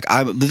you're like,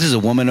 this is a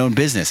woman-owned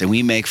business and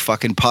we make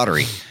fucking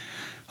pottery.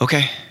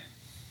 Okay.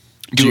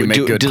 Do you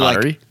make good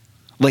pottery?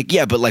 Like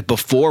yeah, but like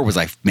before was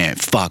like, man,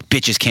 fuck,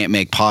 bitches can't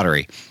make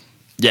pottery.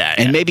 Yeah,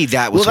 And maybe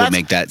that was Well, what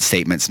make that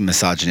statement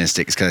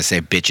misogynistic. Is because I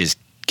say bitches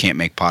can't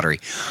make pottery.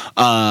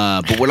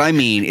 But what I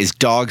mean is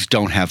dogs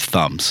don't have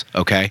thumbs.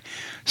 Okay,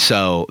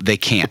 so they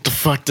can't. What the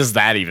fuck does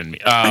that even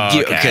mean?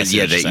 Oh, Because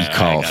okay, you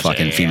call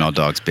fucking female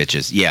dogs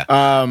bitches. Yeah.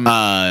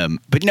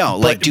 But no,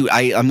 like, dude,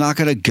 I'm not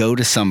gonna go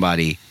to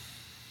somebody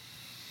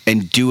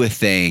and do a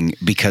thing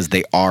because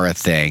they are a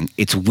thing.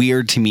 It's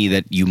weird to me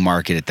that you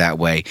market it that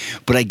way,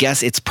 but I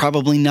guess it's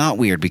probably not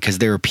weird because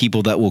there are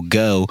people that will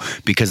go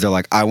because they're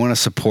like, I want to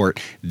support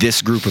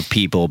this group of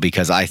people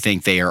because I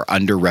think they are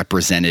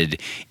underrepresented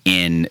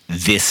in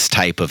this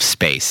type of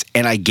space.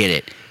 And I get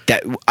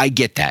it. I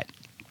get that.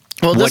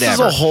 Well, this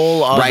Whatever. is a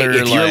whole other right?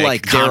 If you're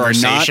like, there are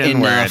not conversation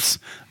where enough it's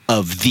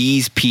of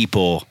these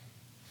people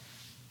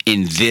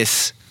in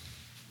this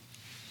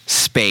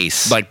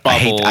space, Like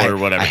bubble or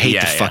whatever. I hate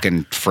Yeah, the yeah.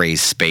 fucking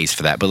phrase space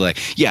for that, but like,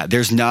 yeah,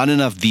 there's not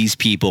enough these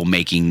people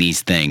making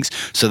these things.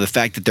 So the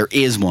fact that there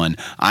is one,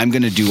 I'm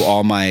gonna do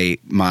all my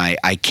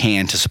I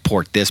can to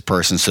support this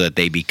person so that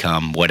they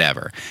become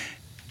whatever.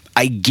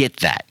 I get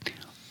that.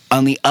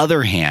 On the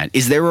other hand,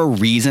 is there a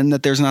reason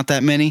that there's not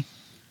that many?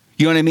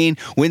 You know what I mean?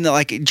 When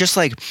I feel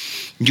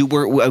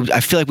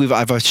like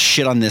I've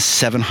shit on this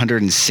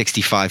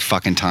 765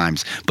 fucking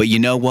times, but you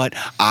know what?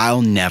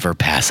 I'll never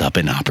pass up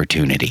an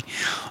opportunity.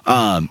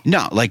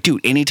 No, like,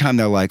 dude, anytime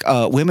they're like,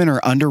 women are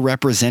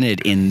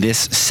underrepresented in this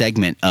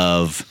segment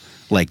of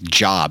like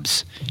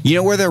jobs. You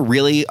know where they're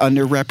really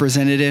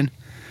underrepresented in?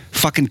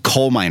 Fucking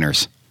coal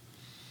miners.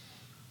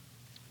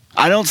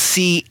 I don't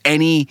see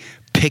any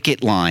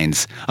picket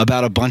lines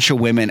about a bunch of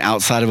women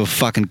outside of a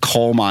fucking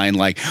coal mine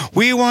like,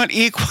 we want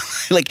equal.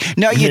 Like,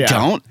 no, you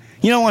don't.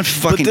 You don't want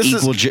fucking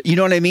equal. You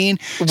know what I mean?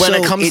 When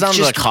it comes down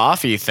to the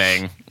coffee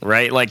thing,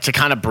 right? Like, to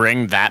kind of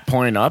bring that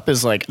point up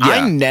is like,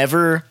 I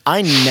never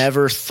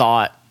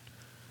thought,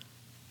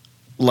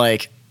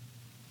 like,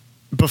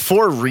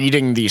 before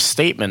reading these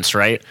statements,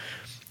 right?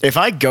 If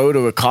I go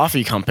to a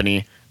coffee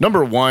company,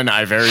 number one,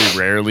 I very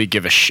rarely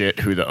give a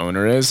shit who the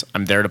owner is.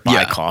 I'm there to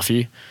buy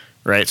coffee.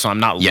 Right, so I'm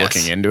not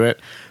looking into it.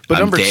 But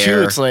number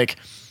two, it's like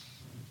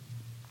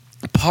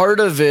part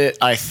of it,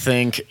 I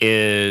think,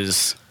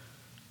 is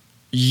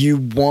you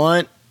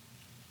want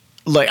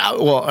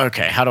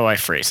okay, how do I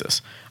phrase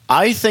this?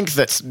 I think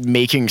that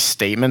making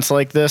statements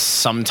like this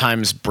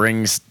sometimes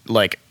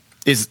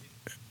is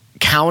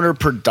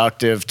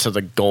counterproductive to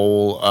the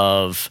goal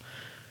of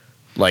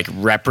like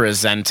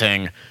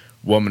representing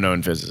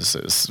woman-owned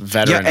businesses,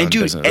 veteran-owned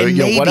business, or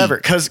whatever.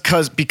 Because,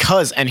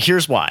 and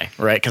here's why,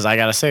 right? Because I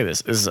gotta say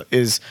this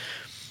is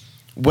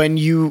when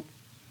you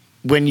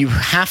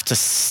have to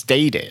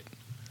state it,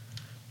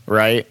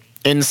 right?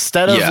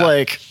 Instead of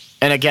like,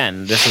 and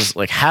again, this is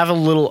like, have a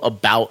little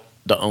about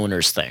the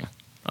owners thing,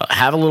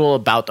 have a little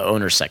about the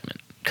owner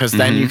segment, because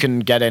then you can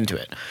get into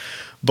it.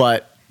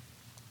 But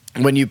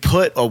when you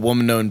put a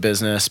woman-owned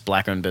business,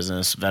 black-owned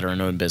business,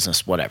 veteran-owned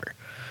business, whatever,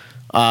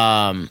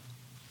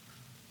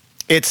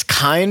 it's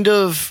kind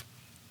of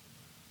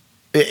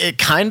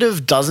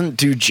doesn't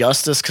do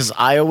justice, because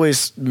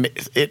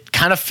it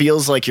kind of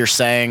feels like you're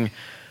saying,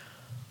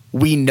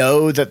 we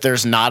know that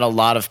there's not a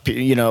lot of,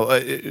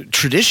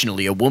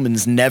 traditionally a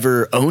woman's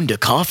never owned a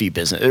coffee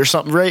business or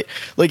something, right?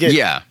 Like,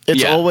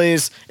 it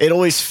always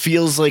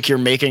feels like you're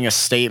making a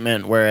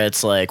statement where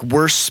it's like,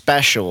 we're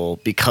special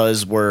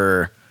because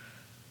we're,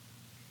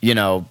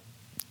 a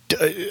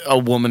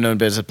woman-owned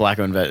business,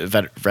 black-owned,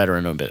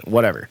 veteran-owned business,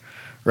 whatever.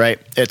 Right?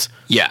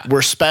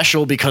 We're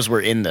special because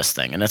we're in this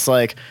thing. And it's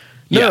like,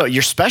 no,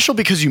 you're special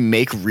because you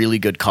make really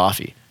good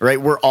coffee,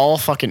 right? We're all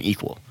fucking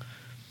equal.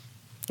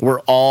 We're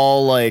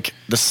all like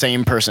the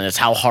same person. It's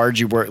how hard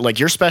you work. Like,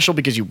 you're special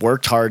because you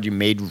worked hard, you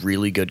made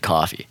really good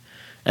coffee.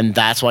 And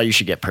that's why you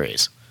should get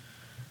praise.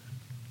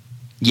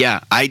 Yeah,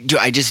 I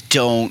just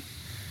don't.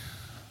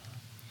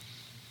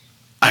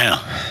 I don't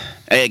know.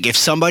 Like, if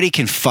somebody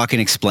can fucking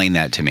explain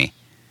that to me,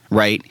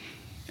 right?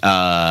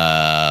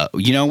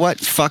 You know what?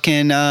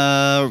 Fucking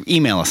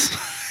email us.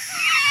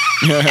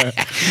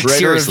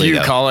 Seriously,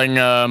 review calling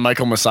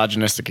Michael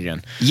misogynistic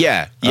again.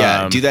 Yeah.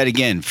 Do that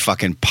again.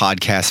 Fucking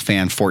podcast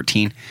fan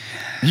 14.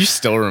 You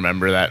still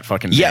remember that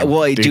fucking? Yeah,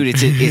 well, dude,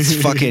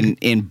 it's fucking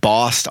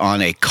embossed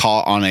on a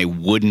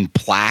wooden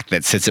plaque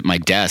that sits at my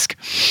desk.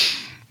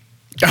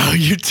 Oh,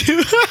 you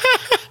do?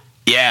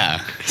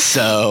 Yeah.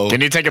 So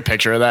can you take a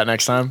picture of that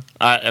next time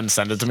and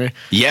send it to me?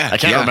 Yeah. I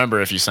can't remember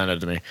if you sent it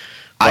to me.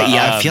 But,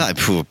 I feel like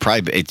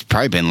it's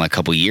probably been like a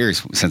couple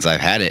years since I've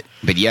had it.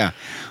 But yeah.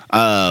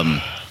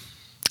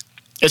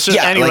 It's just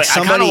anyway. Like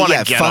somebody,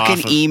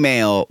 fucking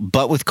email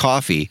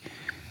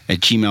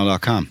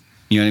buttwithcoffee@gmail.com.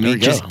 You know what I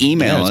mean? Just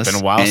email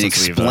us and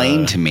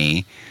explain to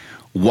me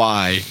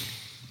why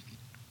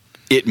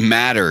it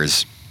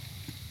matters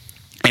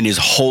and is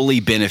wholly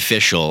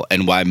beneficial,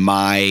 and why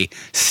my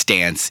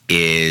stance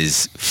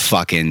is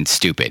fucking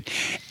stupid.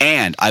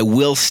 And I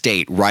will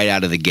state right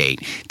out of the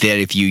gate that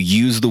if you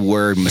use the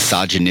word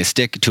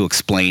misogynistic to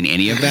explain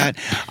any of that,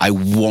 I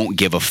won't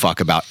give a fuck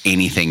about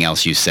anything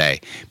else you say,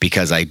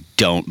 because I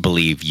don't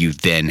believe you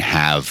then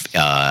have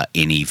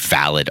any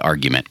valid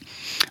argument.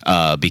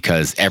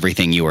 Because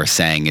everything you are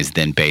saying is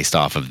then based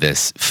off of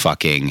this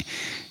fucking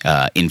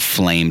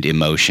inflamed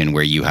emotion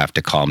where you have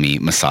to call me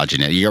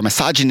misogynistic. You're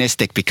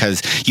misogynistic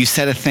because you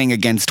said a thing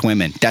against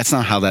women. That's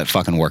not how that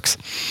fucking works.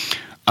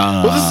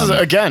 Well, this is,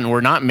 again, we're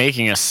not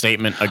making a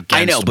statement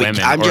against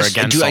women or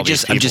against all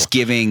these people. I'm just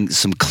giving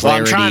some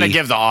clarity. Well, I'm trying to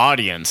give the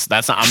audience.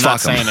 That's not. I'm not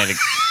saying it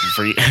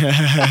for you.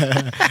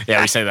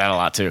 Yeah, we say that a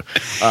lot too.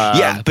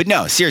 Yeah, but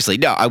no, seriously,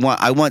 no.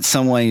 I want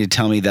someone to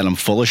tell me that I'm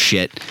full of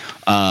shit,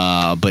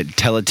 but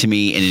tell it to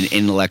me in an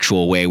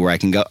intellectual way where I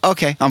can go,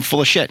 okay, I'm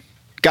full of shit.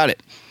 Got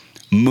it.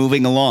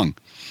 Moving along.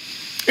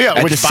 Yeah,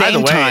 at which, by the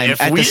way, if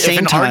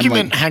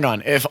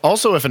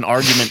an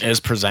argument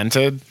is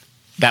presented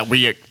that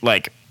we're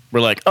like,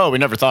 oh, we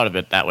never thought of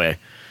it that way.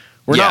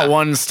 We're not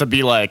ones to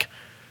be like,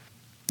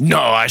 no,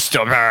 I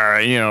still,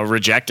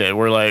 reject it.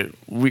 We're like,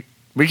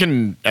 we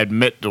can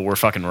admit that we're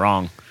fucking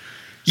wrong.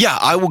 Yeah,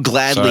 I will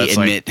gladly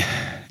So admit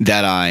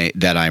that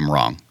I'm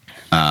wrong.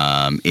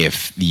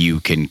 If you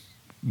can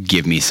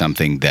give me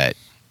something that,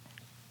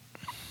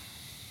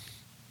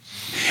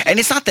 and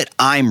it's not that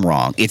I'm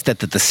wrong; it's that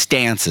the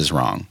stance is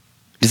wrong.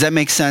 Does that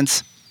make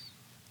sense?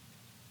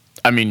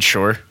 I mean,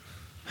 sure.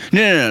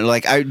 No.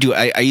 Like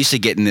I used to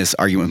get in this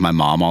argument with my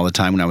mom all the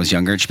time when I was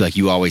younger. She'd be like,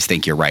 "You always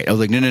think you're right." I was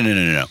like,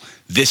 No.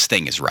 This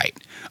thing is right.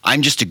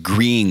 I'm just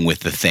agreeing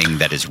with the thing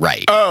that is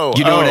right. Oh,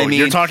 you know what I mean?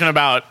 You're talking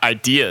about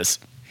ideas.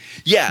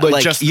 Yeah,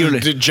 Like just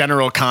the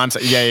general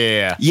concept.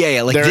 Yeah.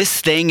 Yeah. Like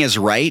this thing is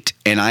right,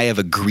 and I have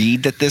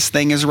agreed that this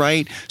thing is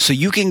right. So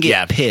you can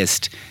get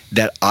pissed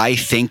that I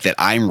think that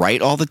I'm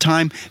right all the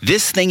time.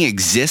 This thing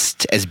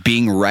exists as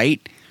being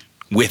right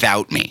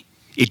without me.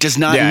 It does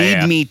not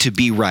need me to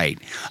be right.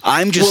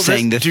 I'm just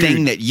saying the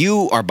thing that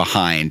you are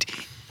behind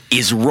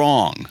is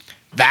wrong.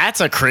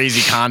 That's a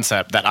crazy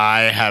concept that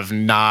I have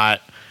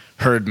not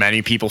heard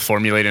many people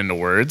formulate into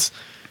words.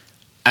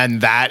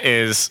 And that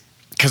is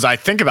because I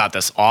think about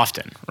this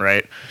often,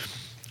 right?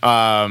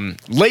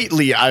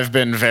 Lately, I've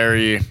been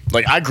very,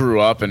 like, I grew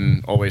up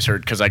and always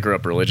heard, because I grew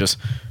up religious,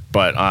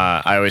 but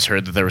I always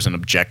heard that there was an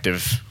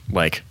objective,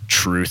 like,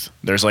 truth.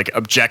 There's, like,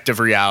 objective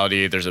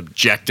reality. There's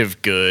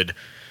objective good.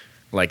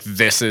 Like,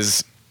 this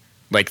is,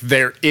 like,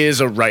 there is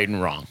a right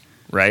and wrong,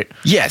 right?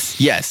 Yes.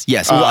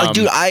 Well,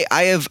 dude, I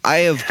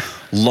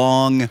have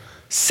long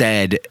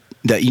said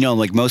that,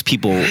 like most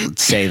people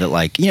say that,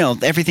 like,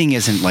 everything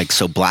isn't like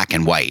so black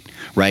and white,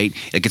 right?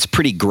 Like it's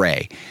pretty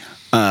gray.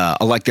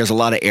 Like there's a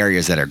lot of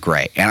areas that are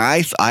gray. And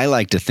I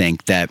like to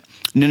think that,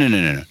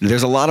 no.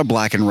 There's a lot of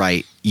black and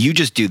white. You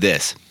just do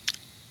this.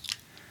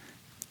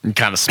 And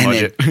kind of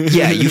smudge it.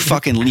 Yeah, you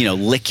fucking,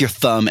 lick your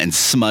thumb and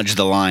smudge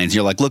the lines.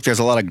 You're like, look, there's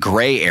a lot of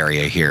gray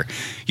area here.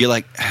 You're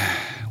like,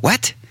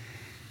 what?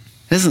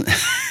 Isn't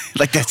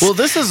like that's well.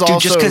 This is dude, also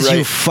just because right.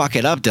 you fuck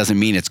it up doesn't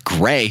mean it's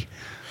gray.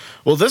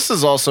 Well, this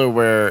is also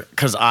where,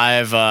 because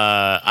I've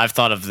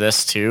thought of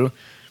this too.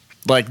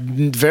 Like,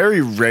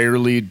 very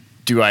rarely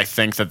do I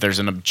think that there's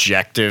an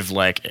objective,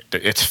 like,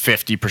 it's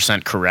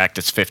 50% correct,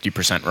 it's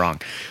 50%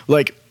 wrong.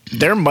 Like,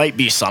 there might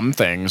be some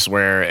things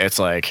where it's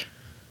like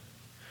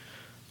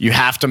you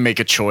have to make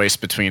a choice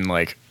between,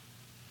 like,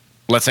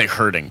 let's say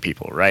hurting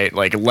people, right?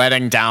 Like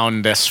letting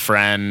down this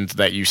friend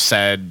that you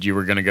said you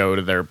were going to go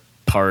to their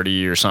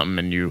party or something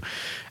and you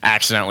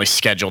accidentally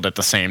scheduled at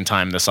the same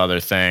time this other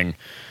thing.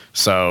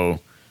 So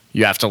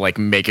you have to, like,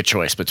 make a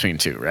choice between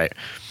two, right?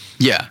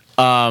 Yeah.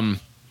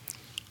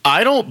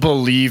 I don't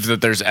believe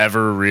that there's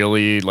ever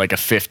really like a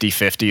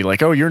 50-50,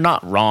 like, oh, you're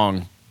not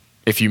wrong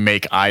if you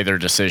make either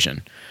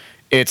decision.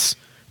 It's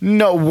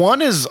no,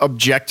 one is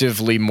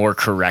objectively more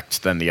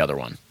correct than the other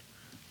one.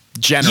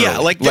 Generally. Yeah,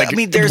 like I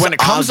mean, there's when it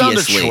comes down to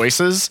obviously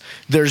choices,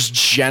 there's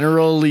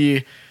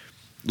generally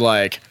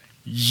like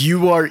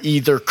you are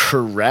either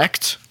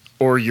correct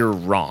or you're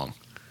wrong.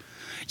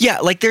 Yeah,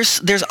 like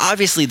there's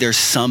obviously there's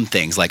some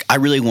things like I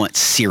really want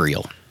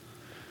cereal.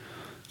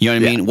 You know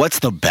what I mean? What's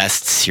the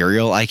best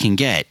cereal I can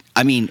get?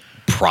 I mean,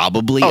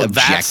 probably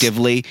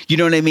objectively. You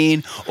know what I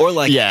mean? Or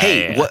like,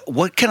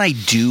 what can I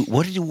do?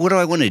 What do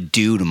I want to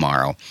do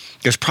tomorrow?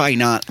 There's probably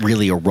not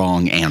really a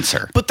wrong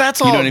answer. But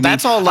that's all. You know what I mean?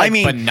 That's all like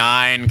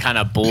benign kind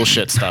of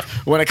bullshit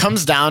stuff. When it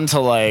comes down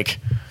to like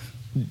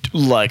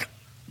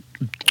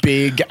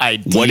big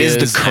ideas. What is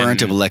the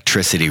current of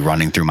electricity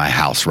running through my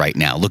house right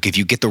now? Look, if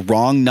you get the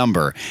wrong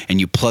number and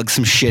you plug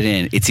some shit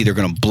in, it's either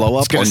going to blow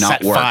up or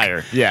not work.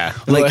 Fire. Yeah.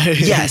 Like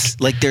yes,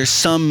 like there's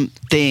some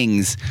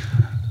things.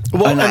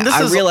 Well, and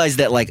I realize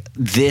that like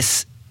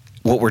this,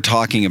 what we're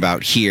talking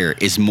about here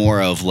is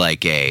more of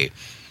like a,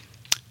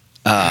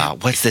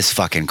 what's this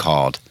fucking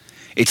called?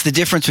 It's the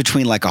difference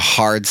between like a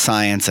hard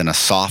science and a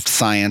soft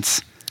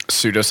science.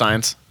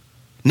 Pseudoscience?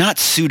 Not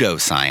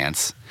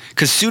pseudoscience.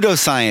 Because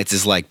pseudoscience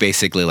is like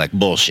basically like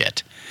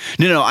bullshit.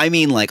 No, I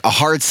mean like a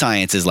hard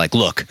science is like,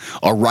 look,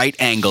 a right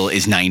angle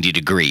is 90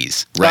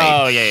 degrees,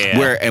 right? Oh,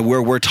 yeah.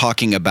 Where we're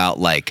talking about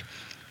like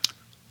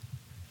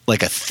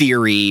a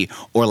theory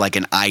or like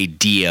an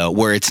idea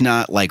where it's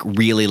not like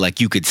really like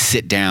you could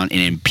sit down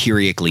and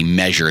empirically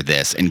measure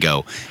this and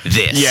go,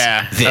 this.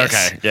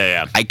 Okay.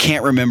 Yeah. I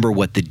can't remember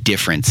what the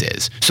difference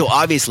is. So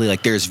obviously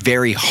like there's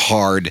very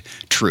hard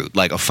truth.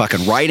 Like a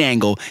fucking right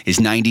angle is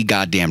 90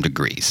 goddamn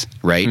degrees,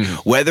 right?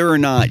 Mm-hmm. Whether or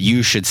not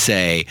you should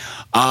say,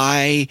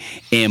 I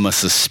am a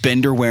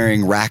suspender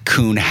wearing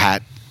raccoon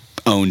hat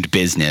owned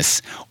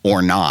business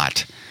or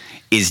not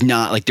is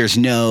not like there's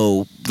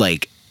no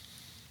like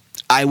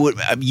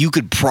you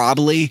could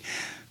probably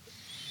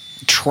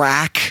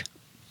track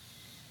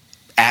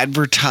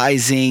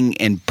advertising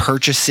and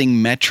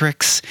purchasing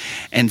metrics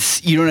and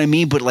you know what I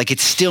mean? But like,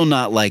 it's still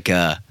not like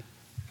a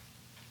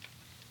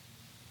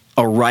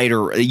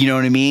writer, you know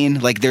what I mean?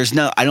 Like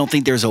I don't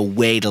think there's a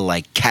way to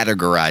like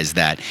categorize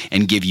that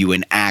and give you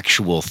an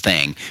actual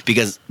thing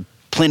because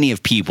plenty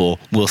of people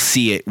will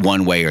see it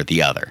one way or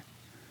the other.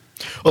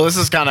 Well, I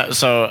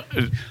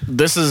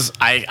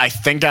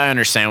think I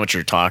understand what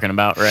you're talking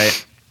about,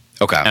 right?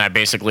 Okay. And I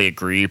basically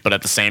agree, but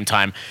at the same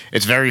time,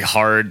 it's very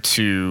hard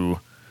to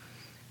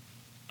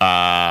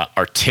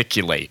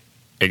articulate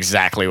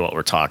exactly what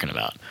we're talking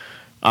about.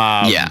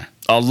 Yeah.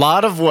 A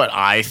lot of what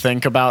I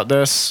think about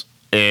this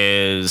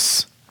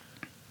is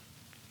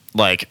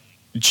like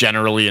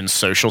generally in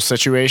social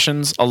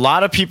situations. A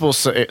lot of people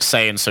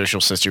say in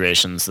social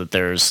situations that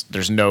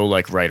there's no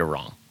like right or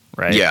wrong,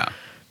 right? Yeah.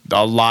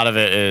 A lot of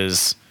it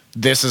is,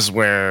 this is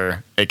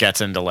where it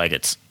gets into like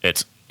it's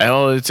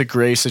a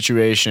gray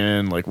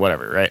situation, like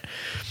whatever, right?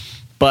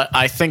 But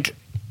I think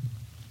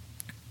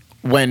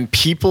when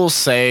people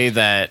say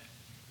that,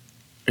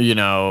 you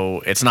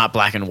know, it's not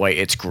black and white,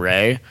 it's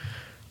gray,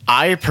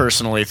 I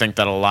personally think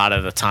that a lot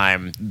of the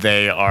time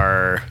they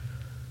are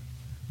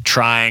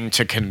trying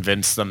to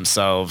convince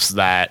themselves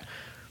that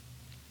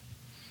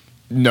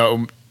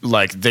no,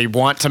 like they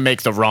want to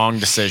make the wrong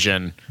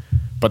decision,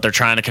 but they're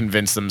trying to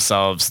convince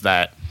themselves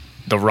that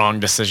the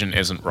wrong decision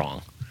isn't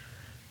wrong.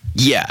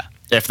 Yeah.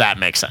 If that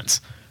makes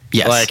sense.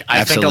 Yes. Like I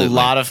absolutely. think a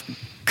lot of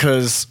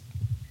because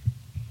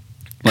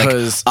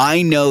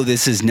I know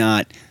this is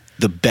not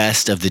the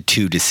best of the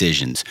two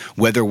decisions.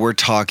 Whether we're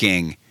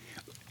talking,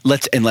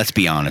 let's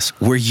be honest,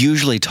 we're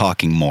usually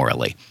talking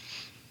morally.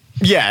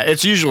 yeah,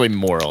 it's usually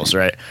morals,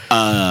 right?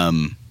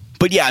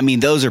 But yeah, I mean,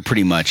 those are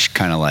pretty much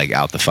kind of like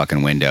out the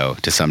fucking window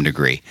to some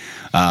degree,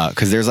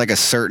 because there's like a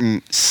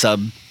certain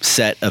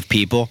subset of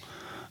people.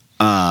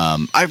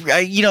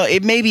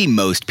 It may be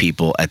most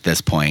people at this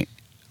point.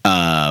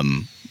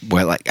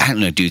 Where like, I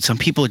don't know, dude, some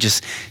people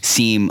just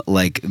seem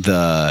like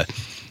as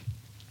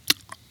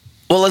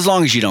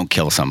long as you don't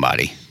kill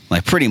somebody,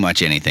 like pretty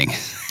much anything.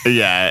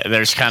 Yeah,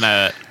 there's kind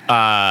of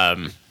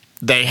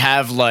they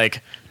have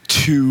like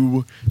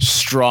too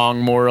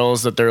strong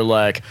morals that they're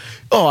like,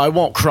 oh, I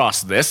won't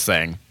cross this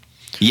thing.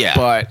 Yeah.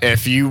 But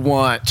if you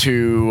want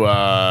to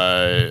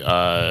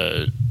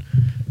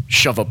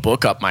shove a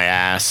book up my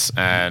ass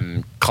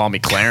and call me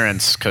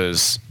Clarence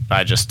because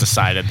I just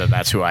decided that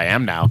that's who I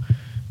am now,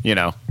 you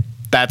know,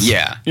 that's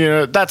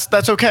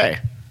that's okay.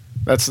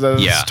 That's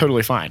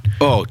totally fine.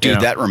 Oh, dude, you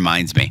know? that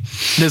reminds me.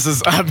 This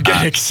is I'm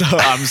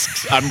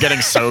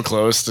getting so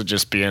close to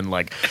just being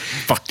like,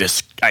 fuck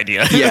this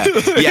idea.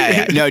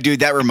 Yeah. No, dude,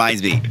 that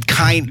reminds me.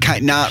 Kind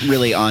not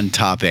really on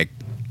topic.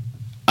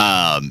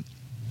 But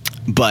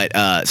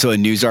so a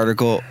news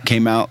article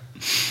came out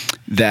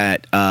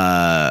that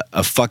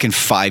a fucking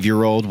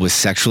 5-year-old was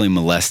sexually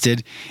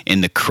molested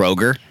in a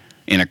Kroger.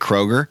 What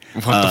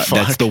the fuck?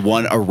 That's the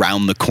one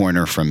around the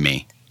corner from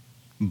me,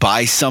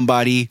 by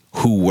somebody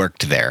who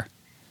worked there.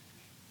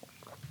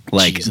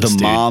 Like, Jesus, the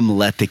dude. mom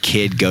let the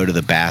kid go to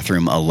the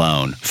bathroom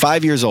alone.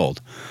 5 years old.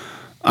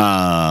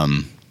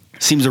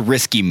 Seems a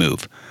risky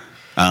move.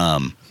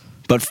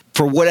 But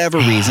for whatever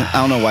reason, I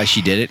don't know why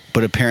she did it,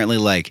 but apparently,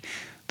 like,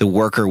 the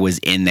worker was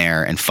in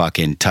there and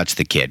fucking touched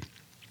the kid.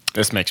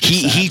 This makes me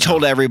He sad,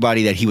 told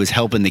everybody that he was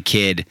helping the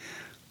kid,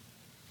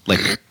 like,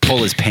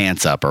 pull his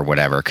pants up or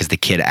whatever, because the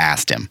kid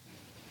asked him.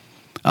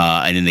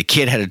 And then the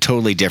kid had a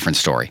totally different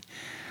story.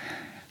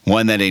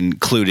 One that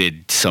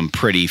included some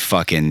pretty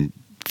fucking,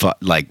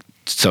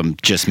 some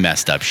just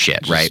messed up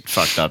shit, Just right?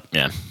 fucked up,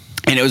 yeah.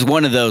 And it was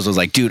one of those, I was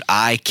like, dude,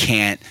 I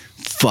can't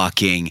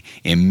fucking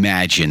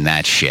imagine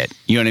that shit.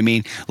 You know what I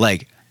mean?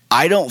 Like,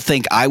 I don't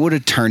think I would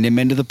have turned him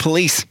into the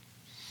police.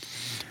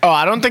 Oh,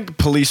 I don't think the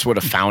police would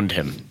have found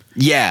him.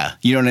 Yeah,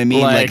 you know what I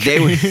mean? Like they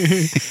would,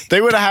 they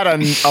would have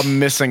had a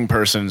missing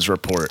persons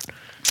report.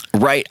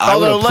 right?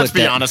 Although, let's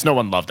be honest, no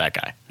one loved that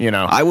guy. You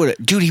know, I would,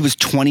 dude. He was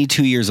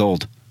 22 years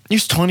old. he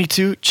was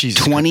 22.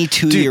 Jesus,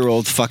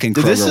 22-year-old fucking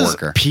Kroger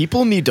worker.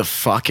 People need to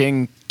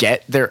fucking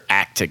get their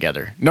act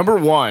together. Number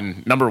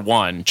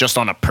one, just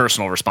on a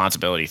personal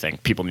responsibility thing,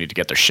 people need to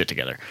get their shit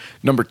together.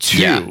 Number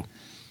two,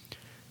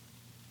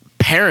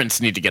 parents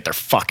need to get their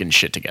fucking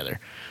shit together.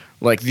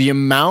 Like, the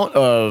amount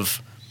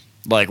of,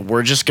 like,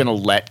 we're just going to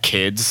let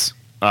kids,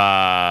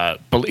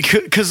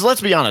 because let's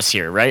be honest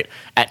here, right?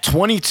 At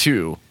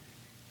 22,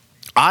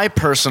 I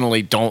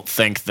personally don't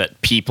think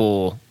that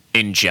people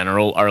in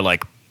general are,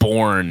 like,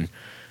 born,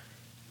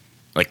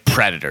 like,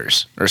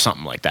 predators or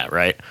something like that,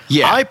 right?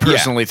 Yeah, I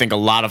personally think a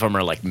lot of them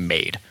are, like,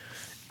 made.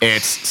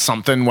 It's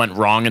something went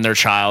wrong in their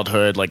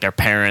childhood, like, their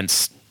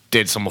parents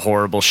did some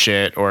horrible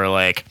shit or,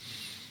 like,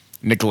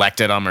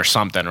 neglected them or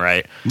something,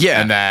 right?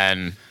 Yeah. And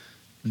then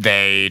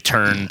they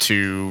turn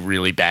to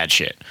really bad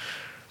shit.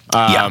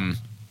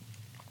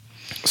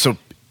 So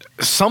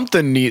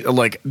something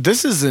like,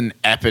 this is an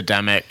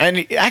epidemic.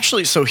 And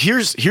actually, so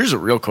here's a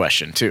real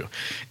question too.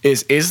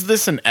 Is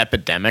this an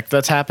epidemic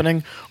that's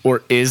happening,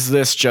 or is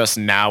this just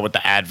now with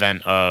the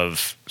advent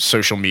of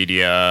social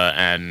media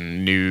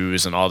and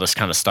news and all this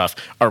kind of stuff,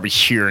 are we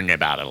hearing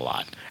about it a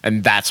lot?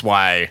 And that's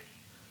why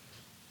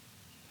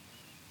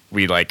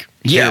we like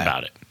hear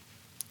about it.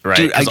 Right?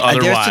 Dude,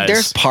 otherwise,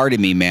 there's part of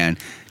me, man,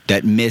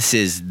 that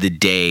misses the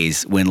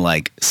days when,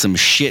 like, some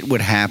shit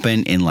would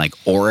happen in, like,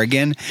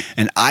 Oregon,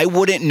 and I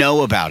wouldn't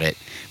know about it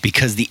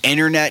because the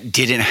internet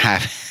didn't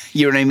have,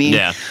 you know what I mean?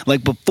 Yeah.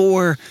 Like,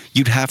 before,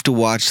 you'd have to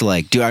watch,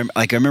 like, dude,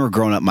 I remember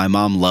growing up, my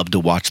mom loved to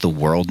watch the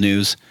world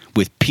news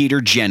with Peter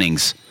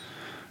Jennings,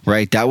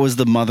 right? That was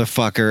the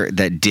motherfucker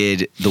that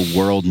did the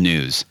world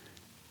news.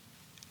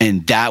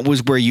 And that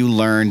was where you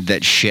learned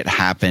that shit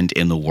happened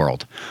in the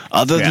world.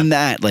 Other than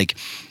that, like,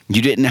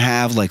 you didn't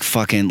have like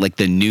fucking like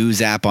the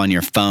news app on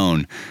your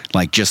phone,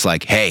 like just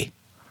like, hey,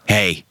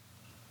 you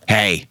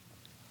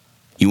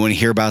want to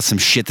hear about some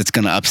shit that's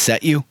going to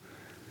upset you?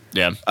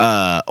 Yeah.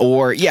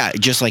 Or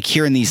just like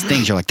hearing these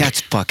things, you're like,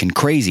 that's fucking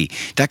crazy.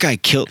 That guy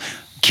killed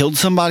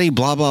somebody,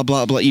 blah, blah,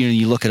 blah, blah. You know,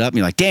 you look it up and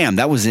you're like, damn,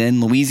 that was in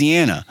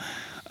Louisiana.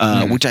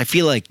 Which I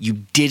feel like you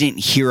didn't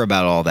hear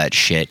about all that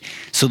shit.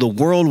 So the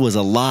world was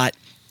a lot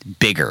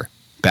bigger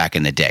back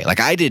in the day. Like,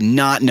 I did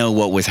not know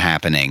what was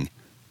happening.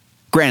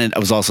 Granted, I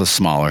was also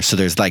smaller, so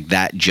there's like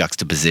that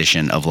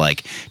juxtaposition of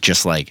like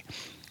just like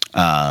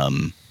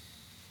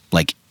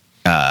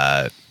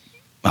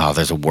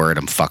there's a word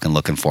I'm fucking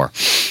looking for.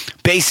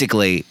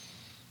 Basically,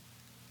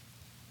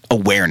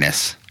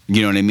 awareness.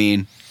 You know what I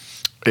mean?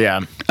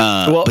 Yeah.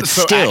 But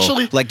so still,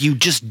 actually, like, you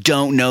just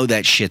don't know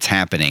that shit's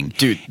happening.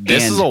 Dude,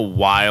 this is a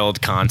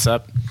wild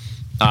concept.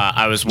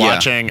 I was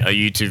watching a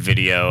YouTube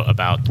video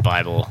about the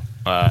Bible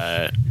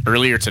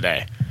earlier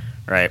today,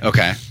 right?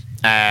 Okay.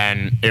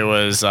 And it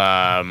was, or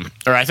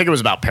I think it was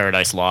about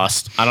Paradise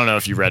Lost. I don't know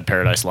if you read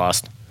Paradise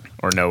Lost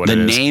or know what it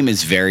is. The name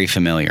is very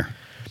familiar.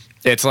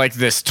 It's like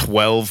this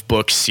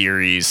 12-book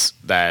series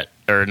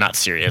or not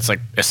series, it's like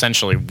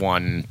essentially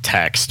one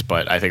text,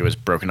 but I think it was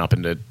broken up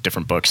into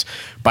different books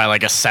by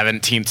like a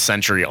 17th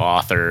century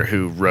author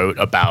who wrote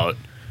about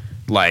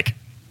like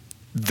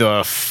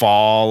the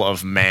fall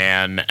of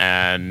man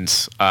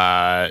and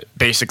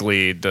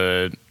basically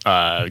the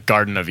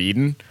Garden of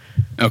Eden.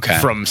 Okay.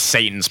 From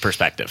Satan's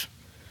perspective.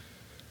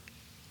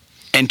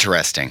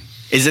 Interesting.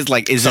 Is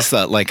this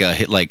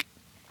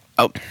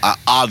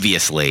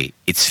obviously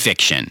it's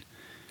fiction.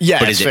 Yeah,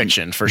 but it's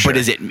fiction for sure. But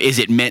is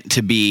it meant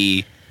to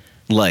be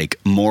like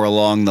more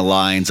along the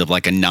lines of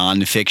like a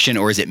nonfiction,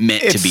 or is it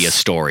meant to be a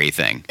story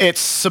thing? It's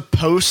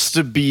supposed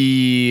to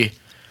be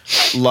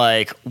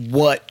like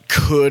what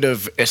could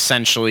have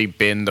essentially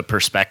been the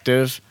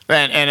perspective,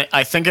 and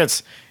I think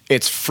it's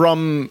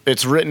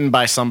written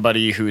by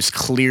somebody who's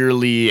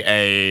clearly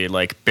a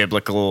like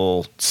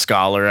biblical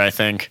scholar, I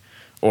think,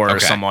 or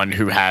someone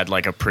who had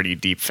like a pretty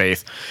deep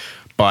faith,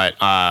 but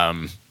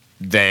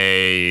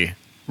they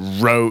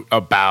wrote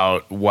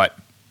about what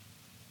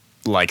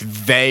like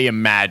they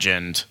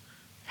imagined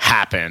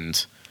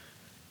happened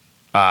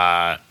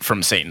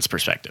from Satan's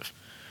perspective.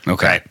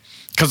 Okay. Right?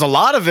 Because a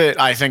lot of it,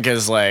 I think,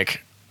 is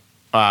like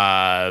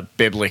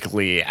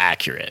biblically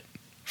accurate,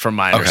 from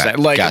my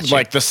understanding.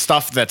 Like the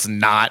stuff that's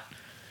not,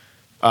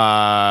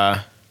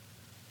 or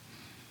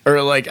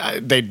like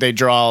they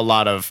draw a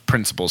lot of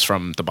principles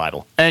from the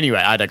Bible. Anyway,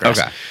 I digress.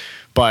 Okay.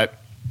 But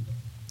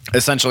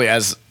essentially,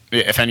 as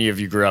if any of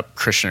you grew up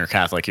Christian or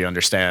Catholic, you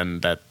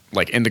understand that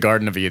like in the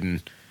Garden of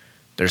Eden,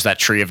 there's that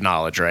tree of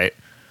knowledge, right?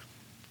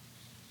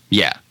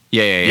 Yeah.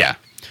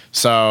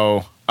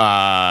 So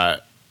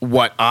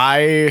what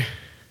I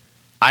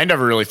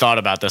never really thought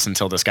about this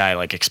until this guy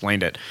like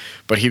explained it,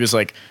 but he was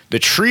like, the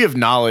tree of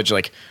knowledge,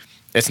 like,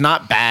 it's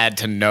not bad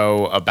to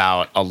know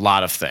about a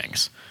lot of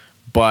things,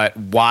 but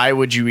why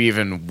would you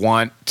even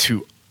want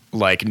to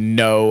like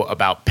know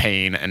about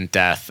pain and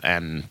death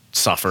and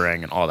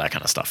suffering and all that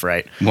kind of stuff,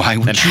 right? Why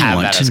would you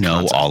want to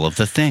know all of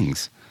the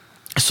things?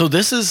 So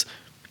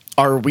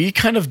are we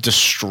kind of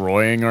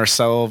destroying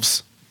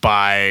ourselves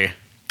by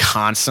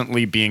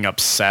constantly being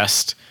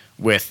obsessed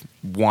with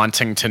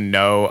wanting to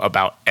know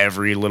about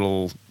every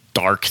little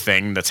dark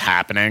thing that's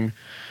happening?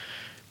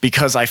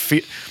 Because I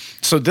feel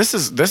so this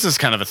is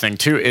kind of a thing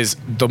too, is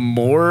the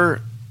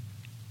more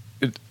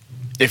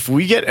if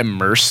we get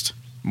immersed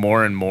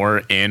more and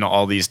more in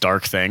all these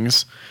dark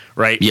things,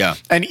 right? Yeah.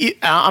 And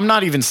I'm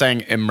not even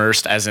saying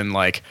immersed as in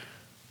like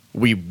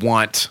we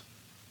want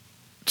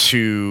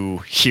to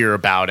hear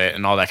about it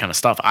and all that kind of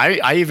stuff.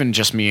 I even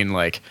just mean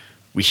like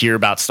we hear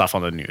about stuff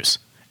on the news.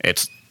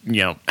 It's,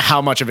 you know,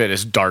 how much of it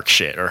is dark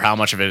shit or how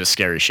much of it is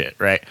scary shit,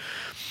 right?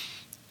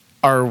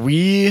 Are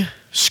we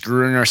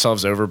screwing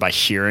ourselves over by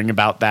hearing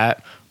about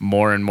that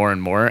more and more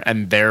and more,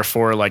 and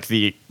therefore like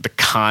the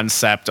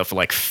concept of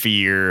like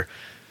fear,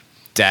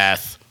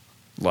 death,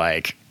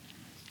 like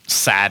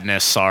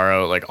sadness,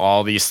 sorrow, like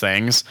all these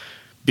things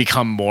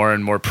become more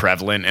and more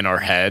prevalent in our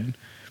head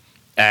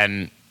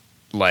and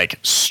like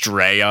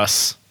stray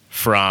us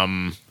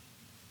from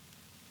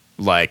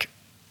like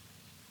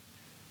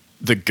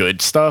the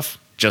good stuff,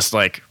 just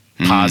like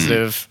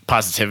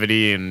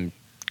positivity and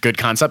good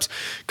concepts?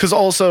 Because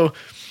also,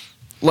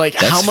 like,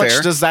 that's how much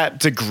fair. does that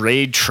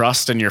degrade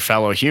trust in your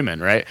fellow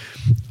human, right?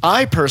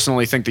 I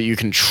personally think that you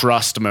can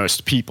trust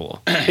most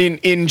people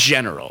in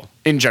general.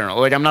 In general,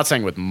 like, I'm not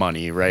saying with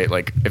money, right?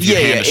 Like, if you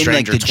hand a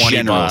stranger like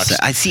 $20,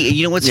 I see.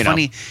 You know what's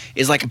funny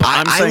is like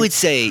I would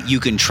say you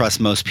can trust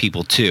most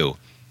people too.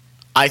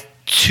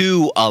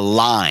 To a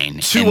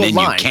line, then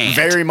you can't.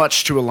 Very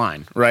much to a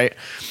line, right?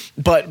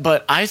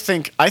 But I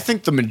think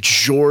the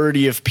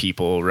majority of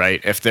people,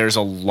 right, if there's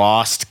a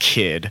lost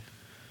kid,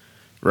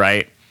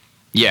 right?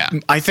 Yeah.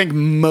 I think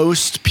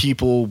most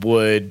people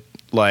would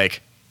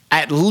like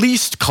at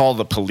least call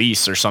the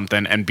police or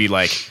something and be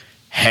like,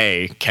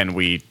 hey, can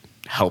we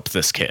help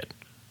this kid?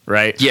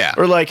 Right? Yeah.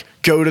 Or like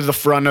go to the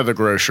front of the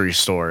grocery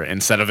store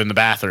instead of in the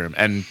bathroom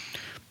and,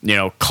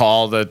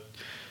 call the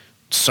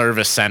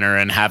service center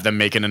and have them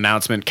make an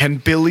announcement. Can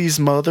Billy's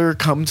mother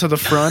come to the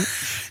front?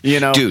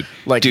 Dude,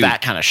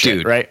 that kind of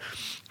shit, right?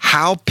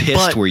 How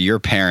pissed were your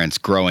parents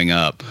growing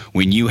up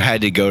when you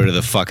had to go to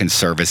the fucking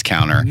service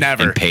counter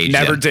and page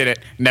Never them? did it.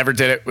 Never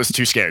did it. Was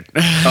too scared.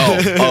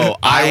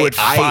 I would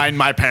find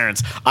my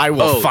parents. I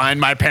will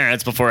find my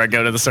parents before I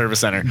go to the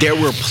service center. There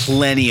were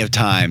plenty of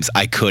times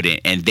I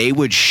couldn't, and they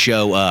would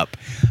show up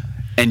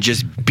and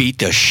just beat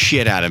the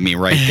shit out of me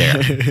right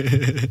there.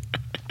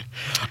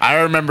 I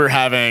remember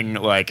having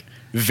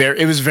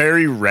it was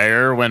very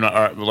rare when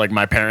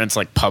my parents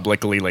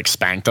publicly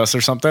spanked us or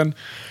something.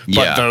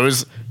 But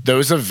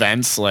those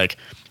events,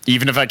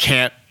 even if I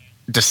can't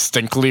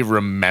distinctly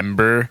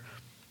remember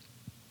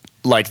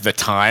the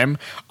time,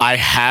 I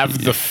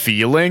have the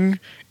feeling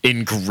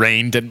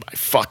ingrained in my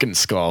fucking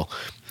skull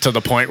to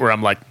the point where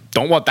I'm like,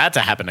 don't want that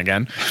to happen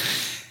again.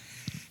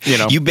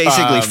 You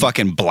basically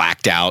fucking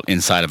blacked out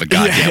inside of a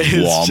goddamn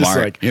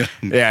Walmart.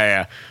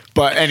 Yeah.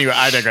 But anyway,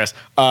 I digress.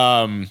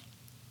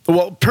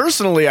 Well,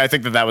 personally, I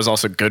think that was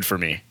also good for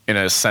me in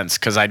a sense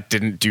because I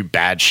didn't do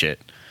bad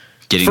shit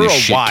Getting for the a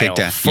shit while. kicked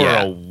out. For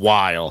a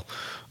while,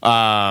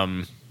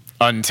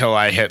 until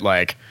I hit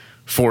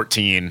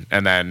 14,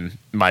 and then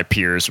my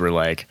peers were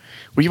like,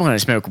 "Well, you want to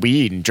smoke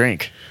weed and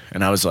drink?"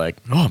 And I was like,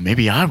 "Oh,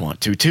 maybe I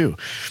want to too."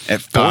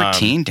 At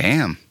 14,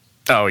 damn.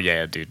 Oh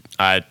yeah, dude.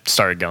 I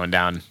started going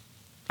down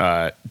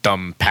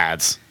dumb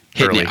paths.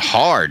 Hitting early. it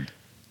hard.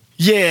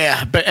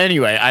 Yeah, but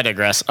anyway, I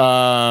digress.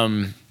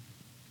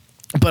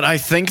 But I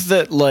think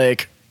that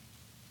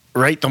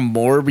the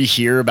more we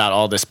hear about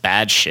all this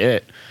bad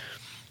shit,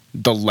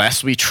 the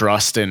less we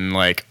trust in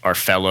our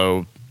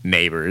fellow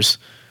neighbors.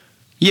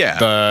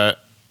 Yeah.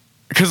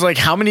 Because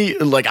how many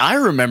I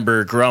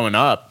remember growing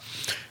up,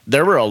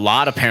 there were a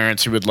lot of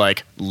parents who would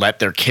let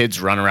their kids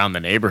run around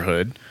the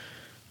neighborhood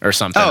or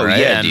something,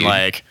 right? Yeah, and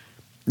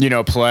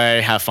dude.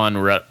 Play, have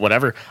fun,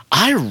 whatever.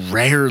 I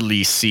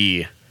rarely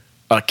see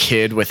a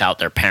kid without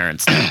their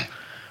parents now.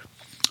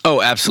 Oh,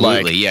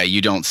 absolutely. Yeah,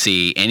 you don't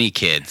see any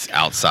kids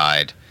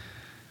outside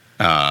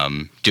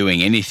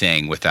doing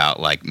anything without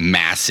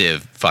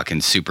massive fucking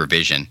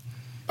supervision.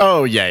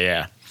 Oh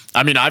yeah.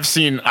 I mean, I've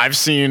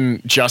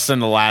seen just in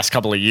the last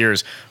couple of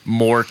years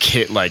more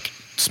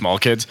small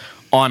kids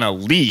on a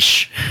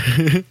leash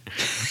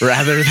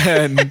rather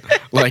than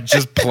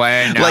just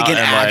playing out an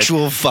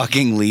actual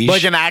fucking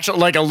leash. An actual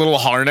a little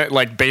harness,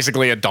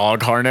 basically a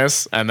dog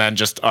harness, and then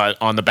just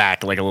on the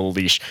back a little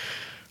leash.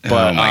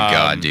 But, oh my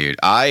God, dude!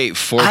 I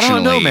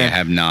fortunately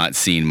have not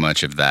seen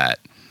much of that.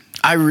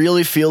 I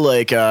really feel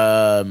this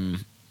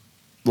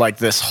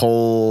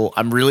whole.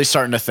 I'm really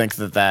starting to think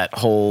that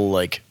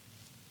whole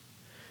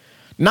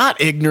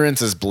not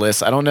ignorance is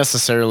bliss. I don't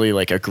necessarily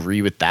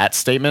agree with that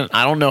statement.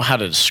 I don't know how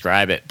to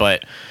describe it,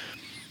 but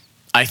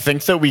I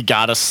think that we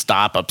gotta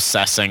stop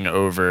obsessing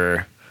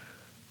over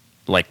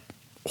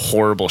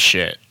horrible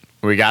shit.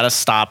 We gotta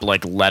stop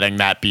letting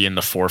that be in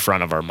the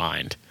forefront of our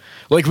mind.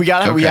 We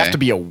have to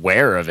be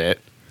aware of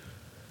it,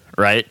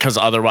 right? Because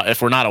otherwise,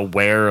 if we're not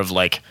aware of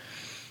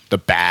the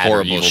bad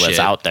horrible or evil shit that's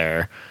out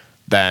there,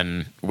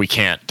 then we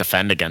can't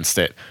defend against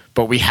it.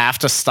 But we have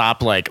to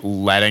stop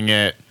letting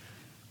it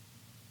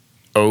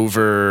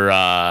overthrow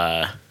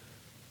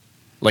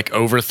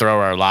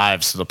our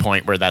lives to the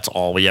point where that's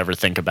all we ever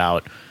think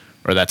about,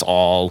 or that's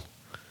all.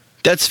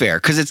 That's fair,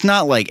 because it's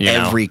not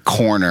every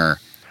corner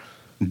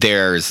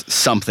there's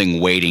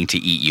something waiting to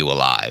eat you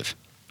alive.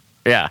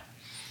 Yeah.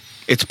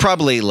 It's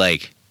probably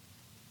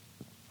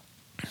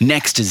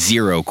next to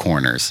zero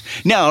corners.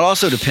 Now, it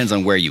also depends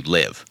on where you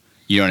live.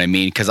 You know what I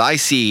mean? Because I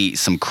see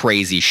some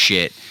crazy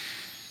shit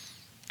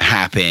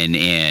happen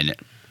in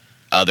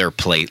other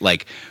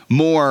places,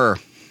 more,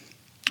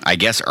 I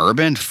guess,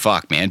 urban.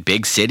 Fuck, man.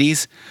 Big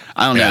cities.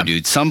 I don't know,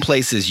 dude. Some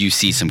places you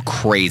see some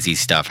crazy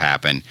stuff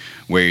happen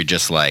where you're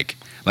just I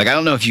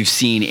don't know if you've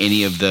seen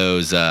any of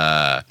those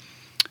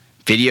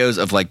videos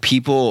of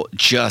people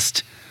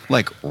just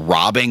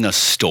robbing a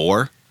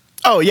store.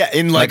 Oh yeah,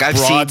 in I've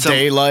broad seen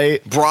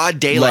daylight. Broad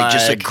daylight,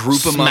 just a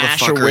group of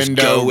smash motherfuckers a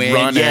window, go in,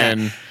 run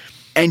in,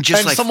 and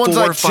just and someone's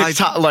 4 or 5.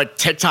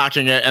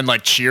 TikToking it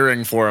and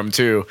cheering for him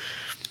too.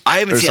 I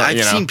haven't seen.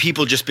 I've seen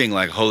people just being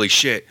holy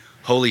shit.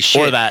 Or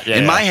that. Yeah,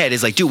 in my head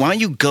is dude, why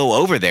don't you go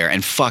over there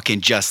and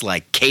fucking just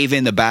cave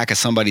in the back of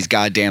somebody's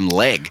goddamn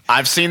leg?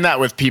 I've seen that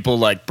with people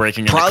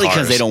breaking into Probably cars.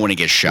 because they don't want to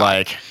get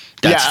shot.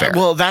 That's fair.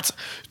 Well,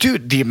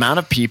 dude. The amount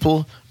of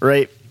people,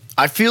 right?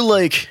 I feel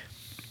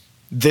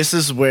this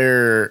is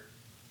where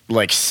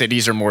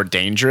cities are more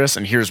dangerous,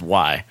 and here's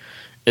why: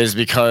 is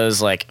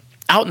because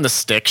out in the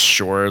sticks,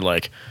 sure,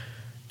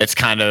 it's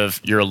kind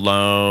of you're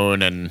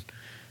alone, and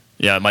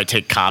it might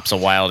take cops a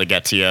while to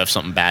get to you if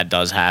something bad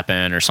does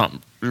happen or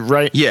something,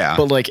 right? Yeah.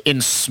 But in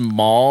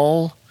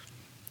small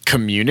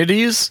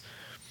communities,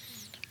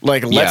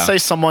 let's say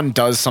someone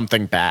does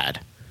something bad.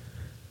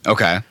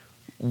 Okay.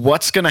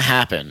 what's going to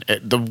happen?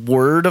 The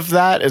word of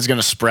that is going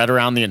to spread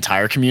around the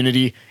entire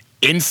community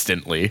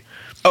instantly.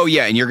 Oh,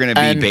 yeah, and you're going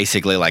to be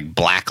basically like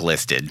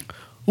blacklisted.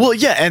 Well,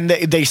 yeah, and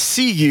they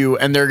see you,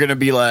 and they're going to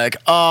be like,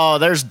 oh,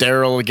 there's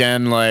Daryl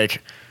again,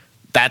 like,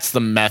 that's the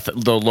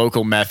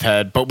local meth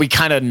head, but we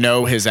kind of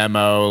know his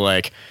MO,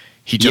 like,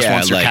 he just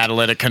wants your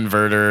catalytic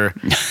converter.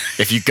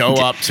 If you go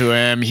up to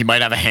him, he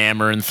might have a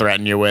hammer and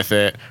threaten you with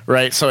it,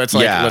 right? So it's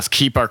like, let's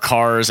keep our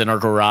cars in our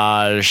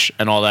garage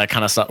and all that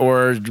kind of stuff,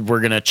 or we're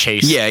going to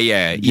chase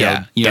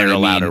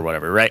Daryl out or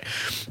whatever, right?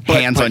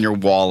 Hands on your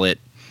wallet.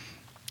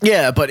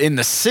 Yeah, but in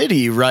the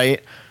city,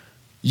 right,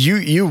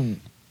 you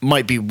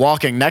might be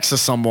walking next to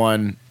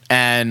someone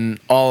and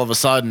all of a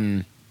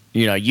sudden,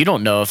 you know, you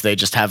don't know if they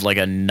just have like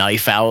a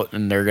knife out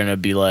and they're going to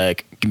be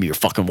like, give me your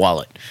fucking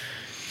wallet,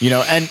 you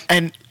know,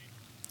 and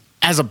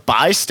as a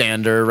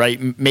bystander,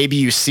 right, maybe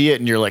you see it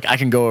and you're like, I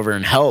can go over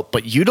and help,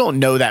 but you don't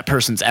know that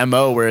person's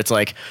MO where it's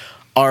like,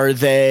 are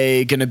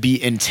they going to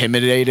be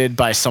intimidated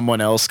by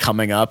someone else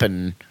coming up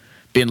and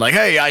being like,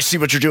 hey, I see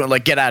what you're doing,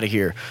 like, get out of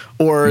here.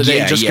 Or are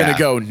they just going to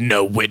go,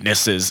 no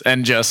witnesses,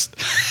 and just,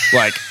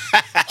 like,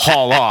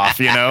 haul off,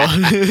 you know?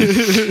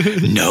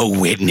 No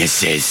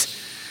witnesses.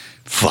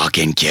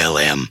 Fucking kill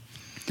him.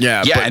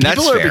 Yeah, but and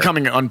people are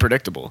becoming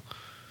unpredictable.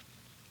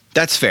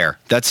 That's fair.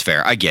 That's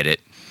fair. I get it.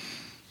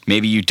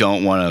 Maybe you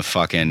don't want to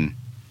fucking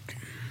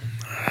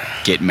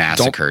get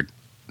massacred.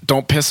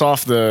 Don't piss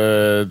off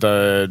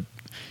the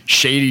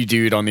shady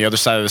dude on the other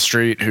side of the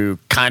street who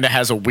kind of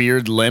has a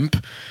weird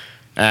limp.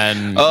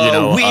 And,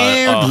 a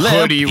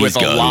hoodie with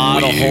a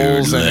lot of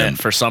holes in it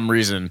for some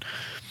reason,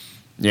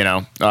 you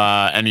know,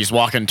 and he's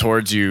walking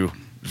towards you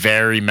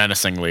very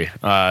menacingly.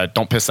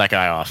 Don't piss that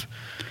guy off.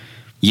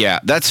 Yeah,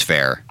 that's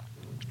fair.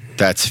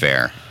 That's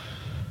fair.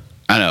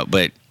 I know,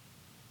 but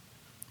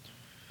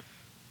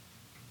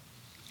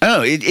I don't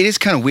know. It is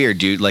kind of weird,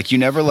 dude. Like, you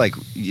never, like,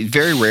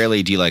 very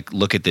rarely do you, like,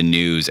 look at the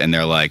news and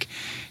they're like,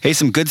 hey,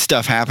 some good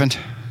stuff happened.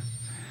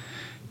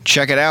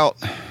 Check it out.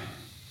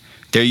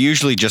 They're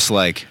usually just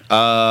like,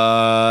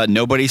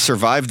 nobody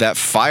survived that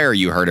fire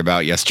you heard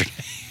about yesterday.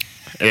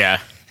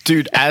 Yeah.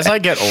 Dude, as I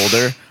get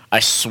older,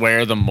 I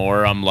swear the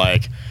more I'm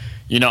like,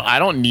 you know, I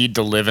don't need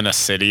to live in a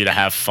city to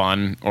have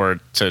fun or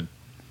to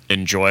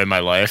enjoy my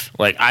life.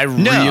 Like, I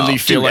really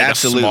feel like a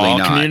small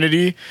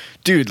community.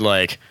 Dude,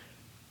 like,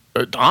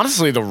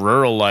 honestly, the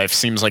rural life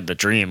seems like the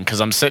dream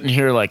because I'm sitting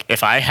here like,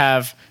 if I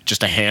have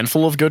just a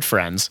handful of good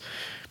friends,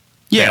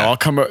 they all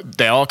come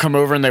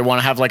over and they want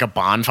to have like a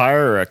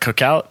bonfire or a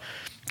cookout.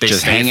 They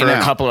just stay for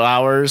a couple of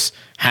hours,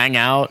 hang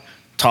out,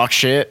 talk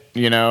shit,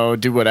 you know,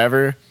 do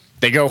whatever.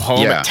 They go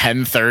home at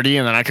 10:30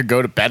 and then I could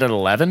go to bed at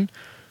 11.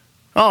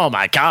 Oh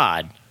my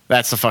God.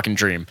 That's the fucking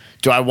dream.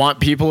 Do I want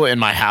people in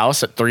my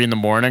house at 3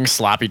 a.m,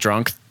 sloppy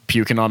drunk,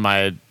 puking on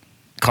my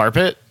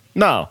carpet?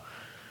 No.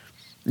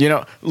 You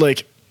know,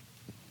 like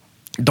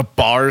the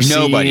bar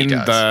scene,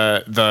 the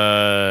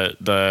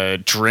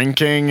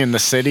drinking in the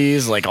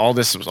cities, like all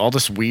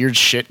this weird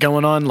shit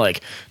going on.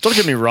 Like, don't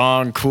get me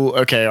wrong, cool.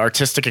 Okay,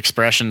 artistic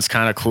expression's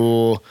kind of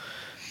cool,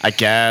 I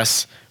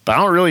guess, but I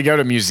don't really go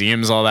to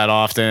museums all that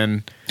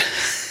often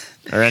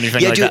or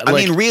anything like that. I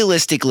mean,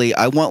 realistically,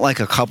 I want like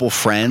a couple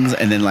friends,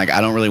 and then like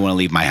I don't really want to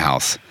leave my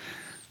house.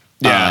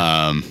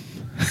 Yeah.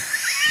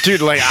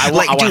 Dude, like I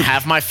want to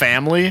have my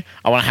family.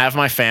 I want to have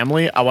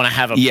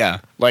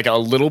like a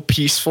little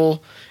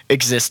peaceful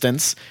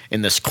existence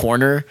in this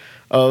corner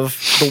of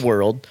the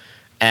world,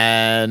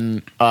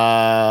 and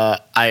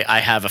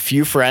I have a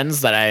few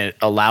friends that I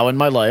allow in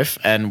my life,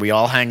 and we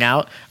all hang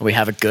out and we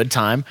have a good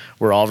time.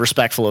 We're all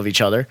respectful of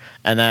each other,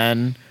 and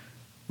then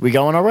we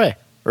go on our way,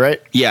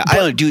 right? Yeah, but, I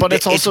don't do. But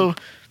it's also.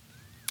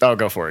 Oh,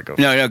 go for it. Go.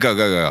 No,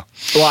 go.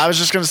 Well, I was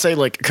just gonna say,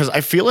 like, because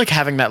I feel like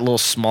having that little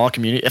small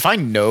community. If I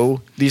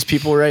know these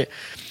people, right,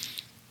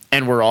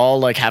 and we're all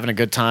like having a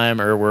good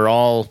time, or we're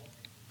all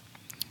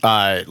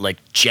like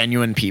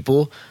genuine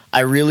people,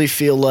 I really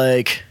feel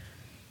like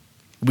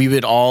we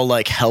would all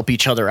like help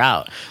each other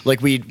out.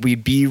 Like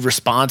we'd be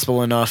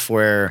responsible enough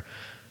where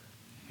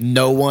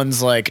no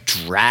one's like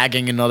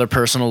dragging another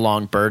person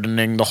along,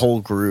 burdening the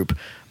whole group.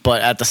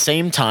 But at the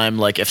same time,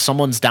 like if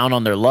someone's down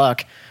on their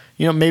luck,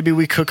 you know, maybe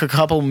we cook a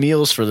couple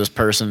meals for this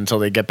person until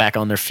they get back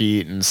on their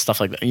feet and stuff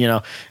like that. You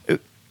know,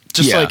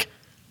 like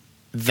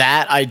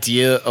that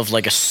idea of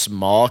like a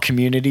small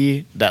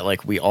community that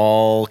like we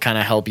all kind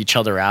of help each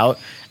other out,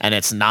 and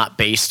it's not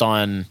based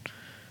on,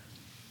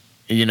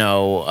 you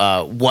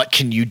know, what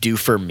can you do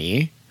for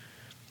me?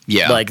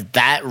 Yeah. Like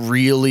that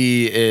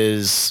really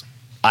is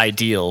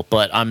ideal.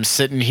 But I'm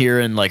sitting here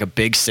in like a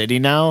big city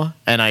now,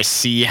 and I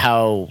see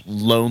how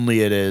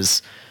lonely it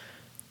is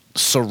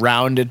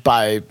surrounded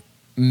by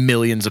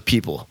millions of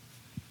people.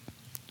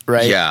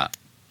 Right? Yeah.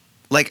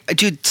 Like,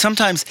 dude,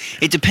 sometimes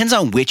it depends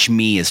on which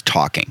me is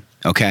talking.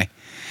 Okay?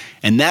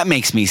 And that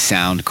makes me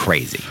sound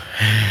crazy.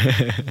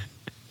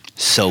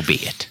 So be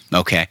it.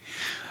 Okay?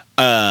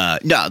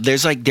 No,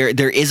 there's like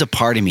there is a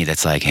part of me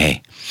that's like,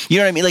 hey, you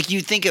know what I mean? Like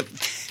you think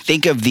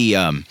of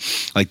the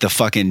like the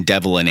fucking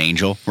devil and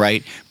angel,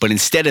 right? But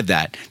instead of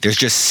that, there's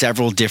just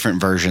several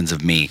different versions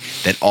of me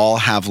that all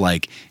have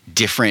like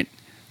different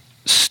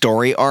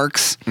story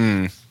arcs.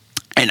 And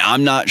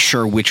I'm not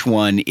sure which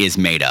one is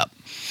made up.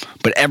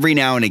 But every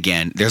now and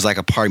again, there's like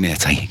a part of me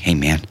that's like, hey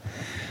man,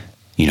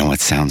 you know what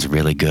sounds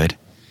really good?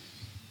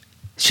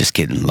 It's just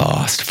getting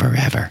lost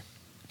forever.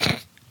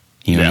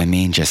 You know what I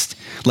mean? Just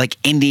like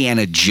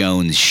Indiana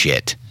Jones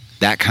shit.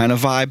 That kind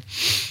of vibe.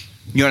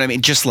 You know what I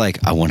mean? Just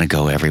like, I want to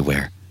go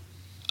everywhere.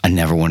 I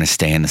never want to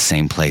stay in the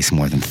same place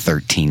more than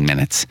 13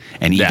 minutes.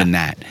 And even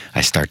that,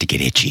 I start to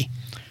get itchy.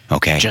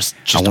 Okay? Just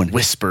a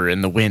whisper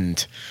in the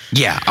wind.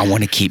 Yeah, I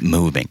want to keep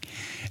moving.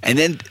 And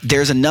then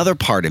there's another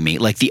part of me,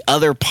 like the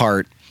other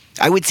part,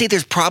 I would say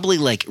there's probably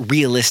like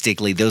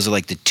realistically, those are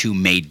like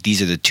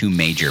these are the two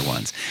major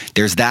ones.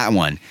 There's that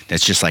one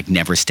that's just like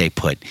never stay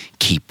put,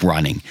 keep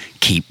running.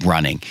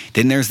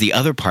 Then there's the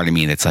other part of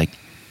me that's like,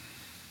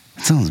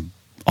 that sounds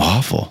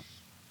awful.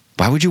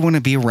 Why would you want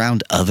to be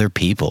around other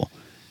people?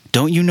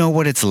 Don't you know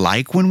what it's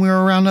like when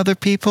we're around other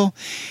people?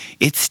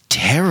 It's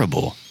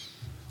terrible.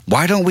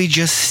 Why don't we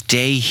just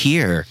stay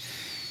here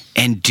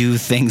and do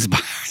things by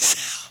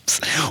ourselves?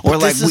 Or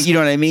like, you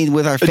know what I mean?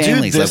 With our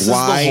families. Dude, like,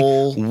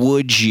 why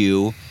would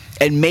you?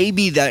 And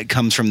maybe that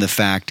comes from the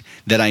fact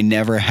that I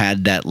never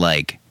had that,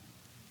 like,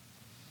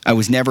 I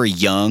was never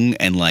young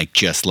and like,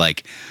 just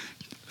like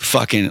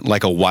fucking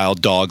like a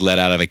wild dog let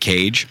out of a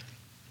cage.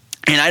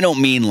 And I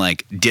don't mean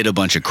like did a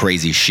bunch of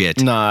crazy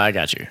shit. No, I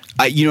got you.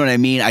 You know what I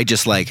mean? I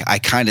just like, I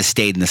kind of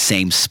stayed in the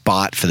same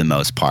spot for the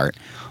most part.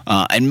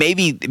 And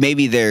maybe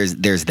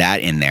there's that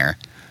in there.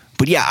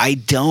 But yeah, I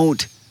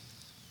don't.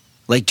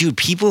 Like, dude,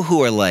 people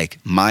who are like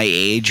my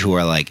age, who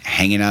are like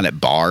hanging out at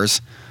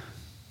bars,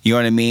 you know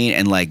what I mean?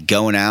 And like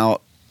going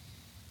out,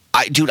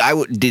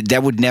 that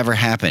would never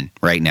happen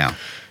right now.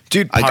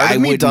 Dude, part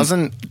of me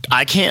doesn't,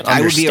 I can't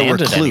understand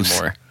it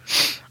anymore.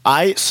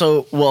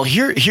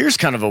 Here's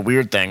kind of a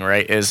weird thing,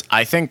 right? Is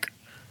I think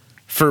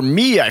for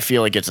me, I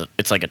feel like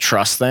it's like a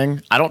trust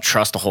thing. I don't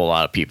trust a whole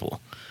lot of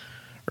people.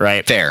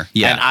 Right. Fair.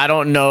 Yeah. And I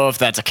don't know if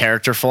that's a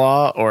character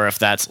flaw or if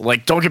that's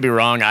like, don't get me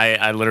wrong.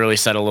 I literally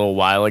said a little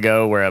while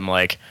ago where I'm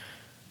like,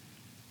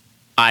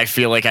 I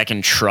feel like I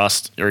can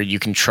trust, or you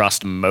can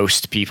trust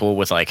most people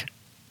with like,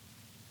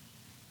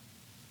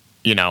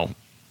 you know,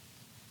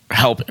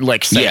 helping,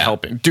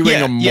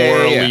 doing a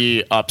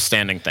morally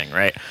upstanding thing.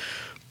 Right.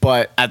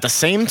 But at the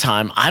same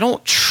time, I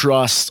don't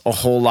trust a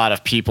whole lot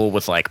of people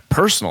with like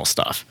personal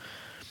stuff.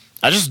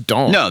 I just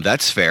don't. No,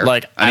 that's fair.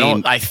 Like,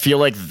 I feel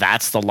like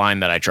that's the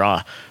line that I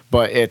draw.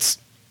 But it's,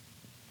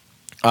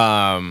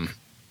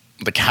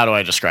 like, how do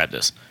I describe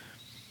this?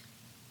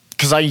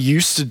 Because I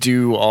used to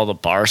do all the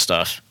bar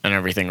stuff and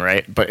everything,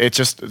 right? But it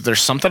just,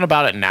 there's something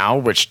about it now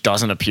which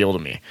doesn't appeal to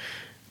me.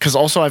 Because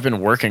also I've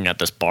been working at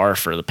this bar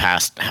for the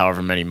past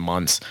however many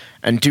months.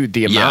 And dude,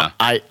 the amount,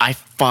 I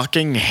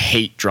fucking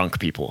hate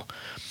drunk people.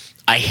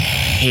 I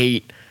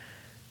hate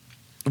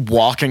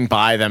walking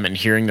by them and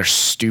hearing their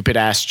stupid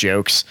ass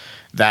jokes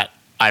that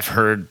I've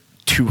heard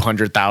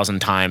 200,000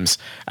 times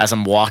as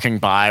I'm walking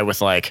by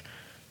with like,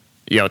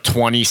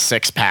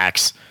 26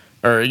 packs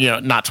or,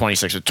 not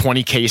 26, but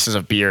 20 cases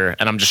of beer.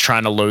 And I'm just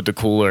trying to load the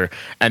cooler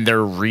and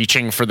they're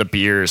reaching for the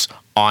beers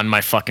on my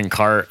fucking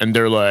cart. And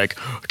they're like,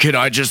 can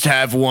I just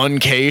have one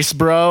case,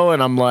 bro?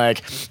 And I'm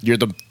like, you're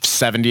the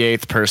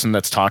 78th person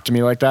that's talked to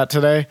me like that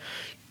today.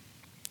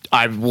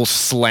 I will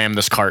slam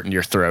this cart in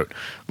your throat.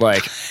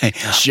 Like,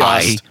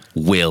 I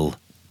will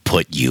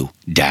put you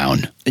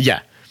down.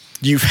 Yeah.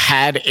 You've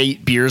had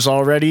 8 beers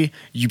already.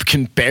 You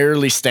can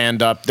barely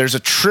stand up. There's a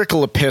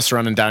trickle of piss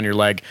running down your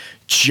leg.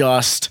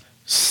 Just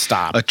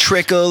stop. A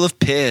trickle of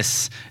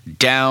piss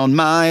down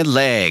my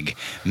leg.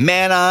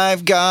 Man,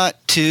 I've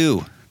got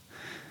to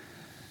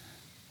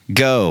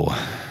go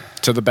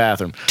to the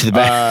bathroom. To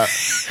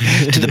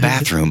the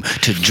bathroom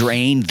to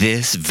drain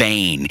this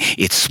vein.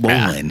 It's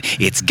swollen.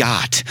 Yeah. It's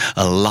got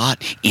a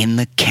lot in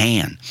the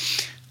can.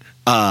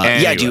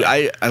 Anyway. Yeah, dude,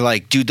 I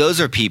like, dude,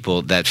 those are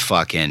people that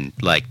fucking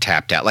like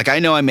tapped out. Like, I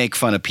know I make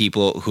fun of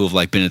people who have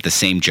like been at the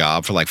same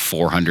job for like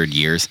 400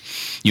 years.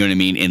 You know what I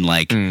mean? In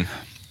like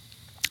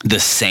the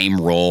same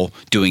role,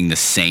 doing the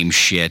same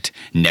shit,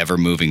 never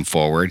moving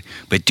forward.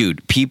 But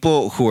dude,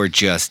 people who are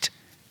just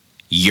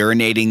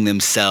urinating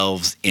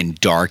themselves in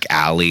dark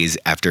alleys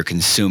after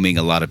consuming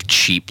a lot of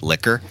cheap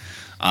liquor.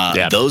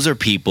 Those are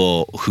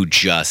people who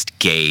just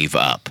gave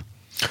up.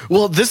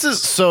 Well, this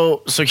is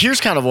so here's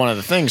kind of one of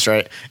the things,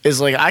 right?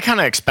 Is like, I kind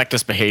of expect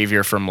this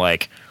behavior from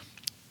like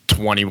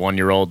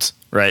 21-year-olds,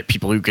 right?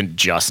 People who can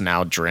just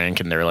now drink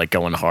and they're like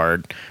going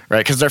hard, right?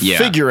 Because they're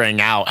figuring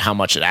out how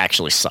much it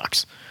actually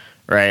sucks,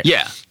 right?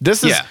 Yeah.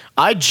 This is,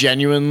 I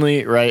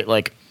genuinely, right?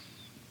 Like,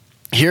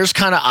 here's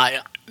kind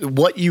of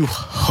what you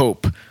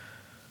hope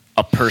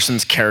a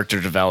person's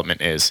character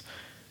development is.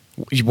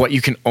 What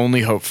you can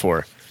only hope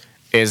for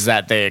is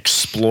that they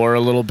explore a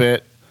little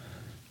bit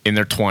in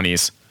their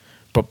 20s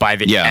But by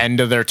the Yeah. end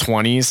of their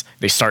 20s,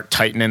 they start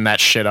tightening that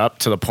shit up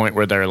to the point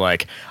where they're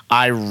like,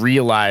 I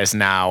realize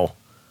now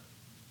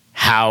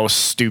how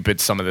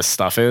stupid some of this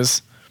stuff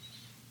is,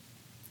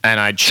 and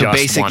I just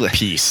basically- want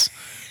peace.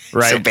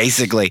 Right? So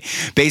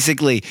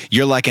basically,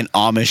 you're like an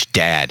Amish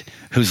dad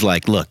who's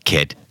like, look,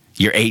 kid,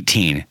 you're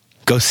 18.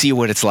 Go see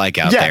what it's like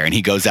out Yeah. there. And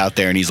he goes out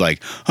there and he's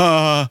like,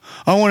 I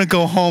want to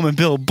go home and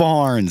build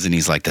barns. And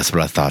he's like, that's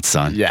what I thought,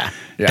 son. Yeah.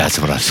 That's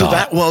what I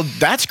thought.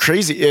 That's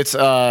crazy. It's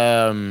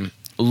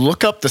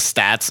look up the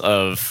stats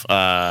of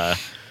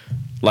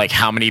like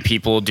how many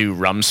people do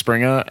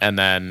Rumspringa and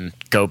then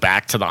go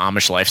back to the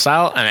Amish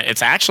lifestyle, and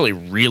it's actually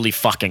really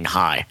fucking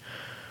high.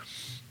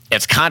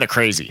 It's kind of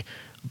crazy.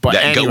 But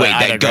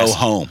that go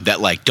home, that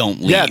like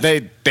don't leave. Yeah,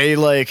 they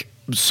like,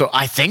 so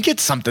I think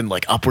it's something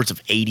like upwards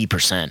of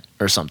 80%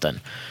 or something.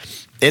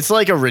 It's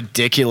like a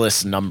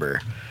ridiculous number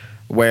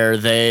where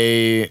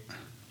they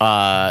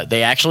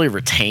actually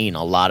retain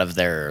a lot of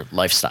their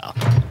lifestyle.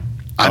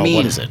 I mean,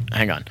 what is it?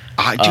 Hang on.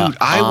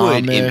 I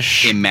would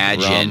Amish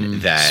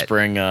imagine that.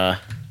 Rumspringa.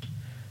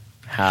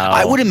 How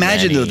I would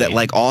imagine though many that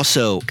like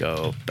also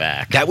go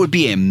back. that would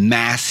be a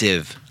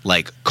massive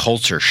like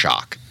culture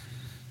shock.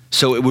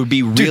 So it would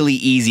be really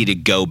easy to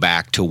go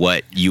back to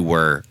what you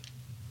were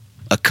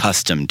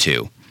accustomed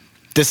to.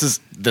 This is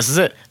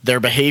it.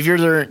 Their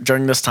behavior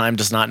during this time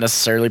does not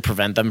necessarily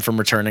prevent them from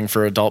returning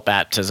for adult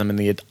baptism in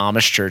the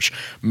Amish church.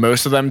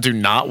 Most of them do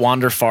not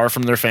wander far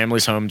from their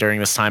family's home during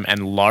this time,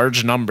 and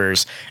large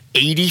numbers,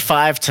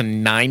 85 to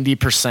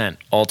 90%,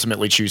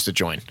 ultimately choose to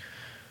join.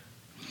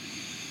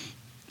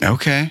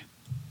 Okay.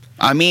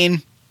 I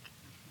mean,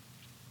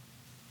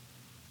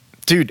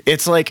 dude,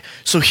 it's like,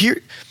 so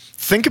here,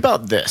 think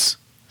about this,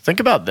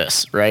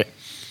 right?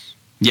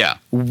 yeah.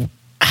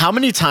 How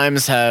many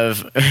times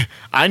have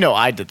I know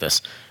I did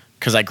this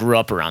because I grew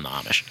up around the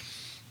Amish.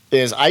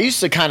 Is I used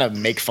to kind of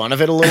make fun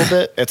of it a little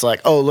bit. It's like,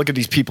 oh, look at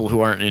these people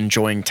who aren't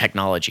enjoying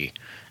technology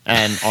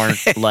and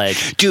aren't like,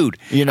 Dude,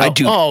 you know, I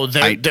do. oh,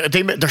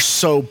 they're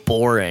so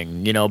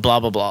boring, you know, blah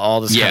blah blah,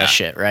 all this kind Yeah. of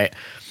shit, right?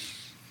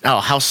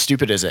 Oh, how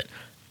stupid is it?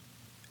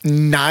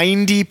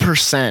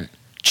 90%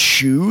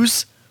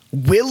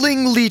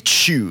 willingly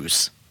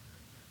choose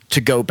to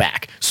go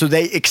back, so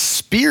they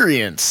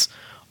experience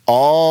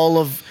all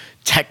of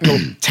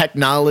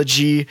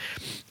technology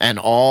and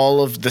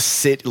all of the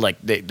city, like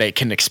they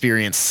can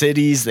experience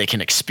cities, they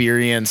can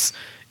experience,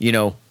 you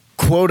know,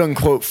 quote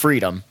unquote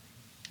freedom.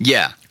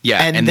 Yeah.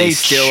 Yeah. And they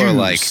still choose are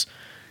like,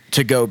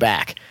 to go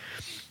back.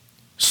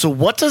 So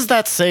what does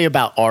that say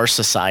about our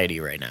society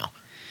right now?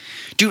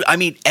 dude, I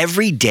mean,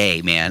 every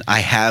day, man, I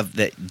have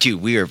that.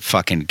 Dude, we are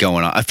fucking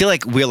going on. I feel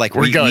like we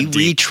going deep.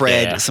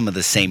 retread Yeah. some of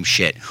the same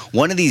shit.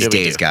 One of these Yeah,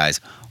 we days, do.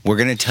 guys, we're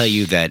going to tell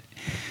you that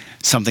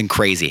something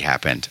crazy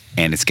happened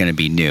and it's going to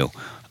be new.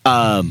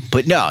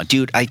 But no,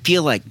 dude, I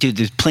feel like, dude,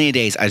 there's plenty of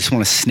days I just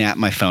want to snap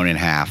my phone in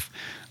half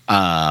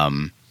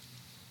and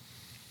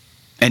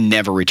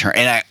never return.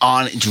 And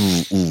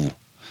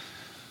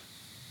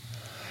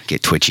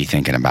get twitchy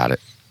thinking about it.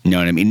 You know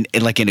what I mean?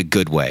 Like in a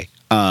good way.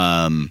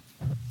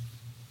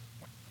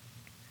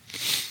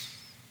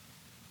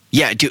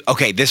 Yeah, dude.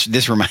 Okay, this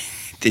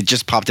it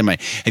just popped in my.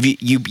 Have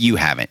you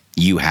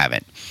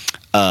haven't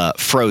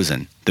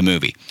Frozen the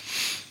movie?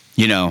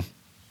 You know,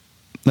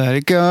 let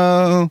it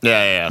go.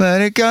 Yeah.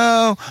 Let it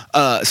go.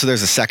 So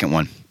there's a second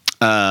one,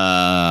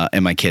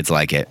 and my kids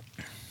like it.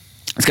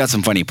 It's got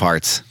some funny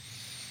parts.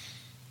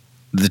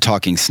 The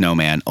talking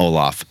snowman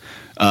Olaf.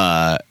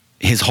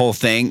 His whole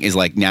thing is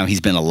like now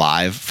he's been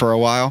alive for a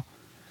while.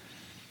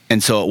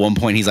 And so at one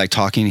point he's like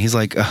talking, he's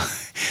like,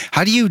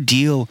 how do you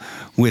deal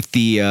with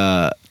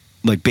the,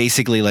 like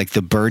basically like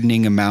the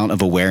burdening amount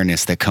of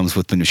awareness that comes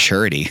with the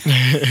maturity?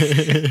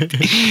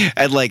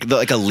 And like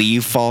a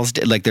leaf falls,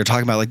 like they're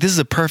talking about like, this is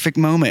a perfect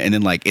moment. And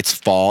then like it's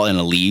fall and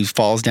a leaf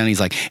falls down. He's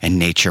like, and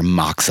nature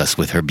mocks us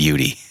with her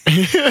beauty.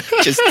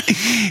 Just,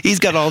 he's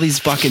got all these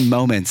fucking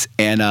moments.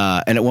 And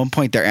at one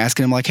point they're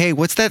asking him like, hey,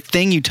 what's that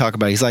thing you talk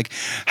about? He's like,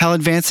 how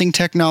advancing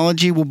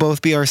technology will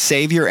both be our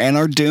savior and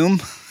our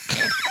doom.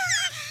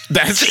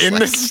 That's in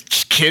this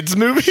kids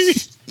movie?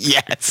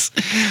 Yes.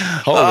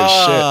 Holy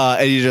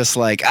shit. And you're just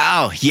like,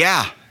 oh,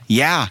 yeah,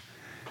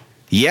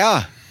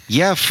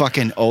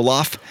 fucking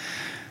Olaf.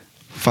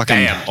 Fucking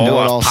Damn,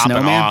 know-it-all Olaf popping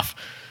snowman. off.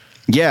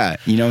 Yeah,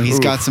 you know, he's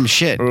got some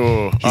shit.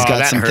 Ooh. He's got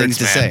that some hurts, things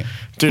to man. say.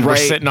 Dude, we're Right?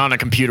 sitting on a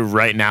computer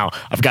right now.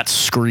 I've got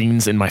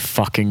screens in my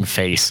fucking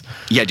face.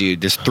 Yeah,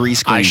 dude, there's 3 I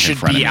screens in should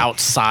front be of me.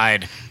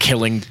 outside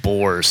killing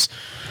boars.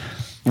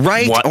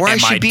 Right? What Or I am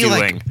should I be doing?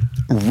 like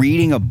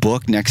reading a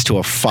book next to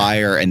a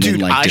fire and then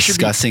Dude, like I should be-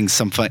 discussing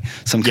some kind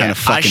Yeah, of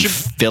fucking I should-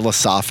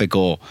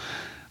 philosophical,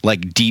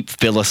 like deep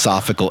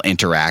philosophical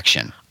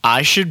interaction.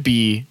 I should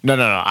be no.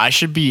 I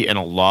should be in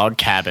a log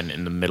cabin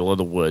in the middle of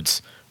the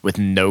woods with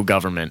no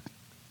government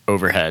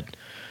overhead,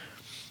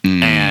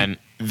 and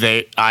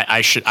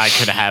I should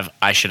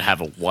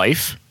have a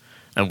wife,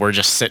 and we're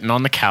just sitting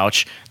on the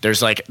couch.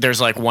 There's like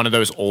one of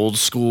those old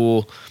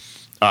school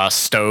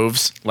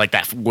stoves, like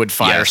that wood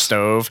fire Yes.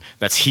 stove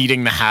that's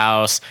heating the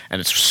house,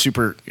 and it's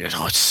super.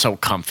 Oh, it's so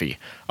comfy.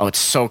 Oh, it's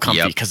so comfy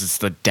Yep. because it's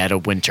the dead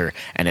of winter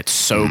and it's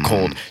so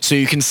cold. So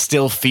you can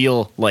still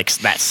feel like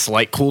that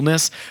slight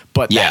coolness,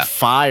 but Yeah. that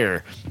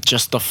fire,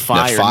 just the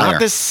fire, fire. not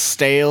this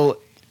stale,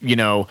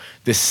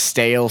 this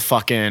stale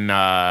fucking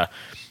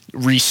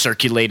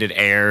recirculated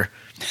air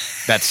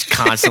that's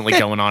constantly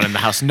going on in the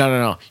house.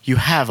 No. You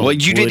have a Well,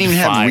 you didn't wood even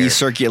have fire.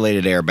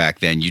 recirculated air back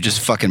then. You just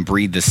fucking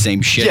breathed the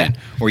same shit in,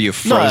 or you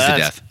froze to that's-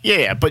 death.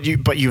 Yeah, but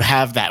you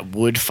have that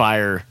wood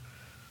fire.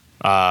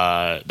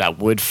 That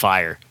wood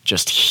fire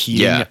just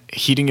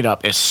heating it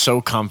up is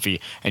so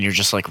comfy, and you're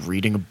just like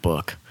reading a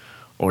book,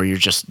 or you're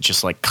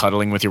just like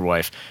cuddling with your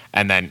wife,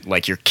 and then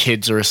like your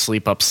kids are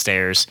asleep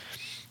upstairs,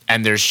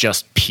 and there's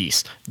just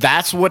peace.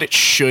 That's what it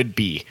should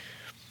be.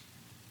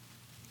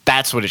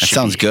 That's what it That should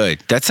sounds be. good.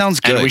 That sounds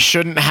good. And we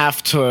shouldn't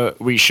have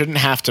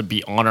to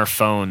be on our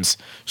phones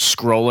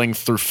scrolling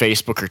through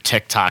Facebook or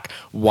TikTok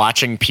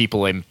watching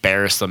people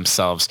embarrass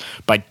themselves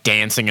by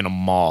dancing in a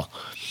mall.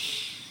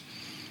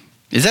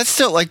 Is that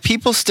still like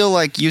people still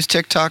like use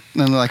TikTok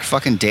and like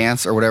fucking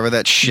dance or whatever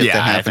that shit Yeah,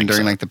 that I happened think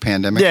during so. like the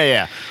pandemic?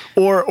 Yeah.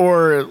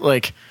 Or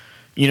like,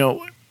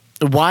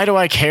 why do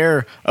I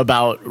care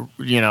about,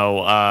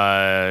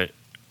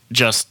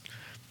 just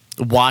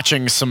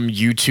watching some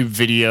YouTube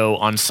video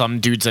on some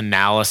dude's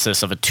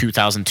analysis of a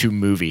 2002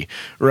 movie,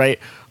 right?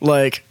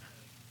 Like,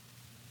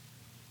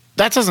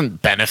 that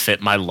doesn't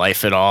benefit my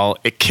life at all.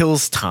 It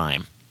kills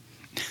time.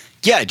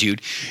 Yeah,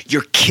 dude.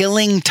 You're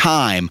killing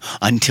time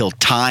until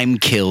time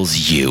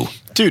kills you.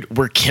 Dude,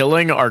 we're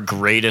killing our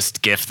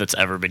greatest gift that's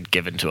ever been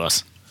given to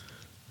us.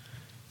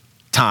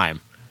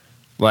 Time.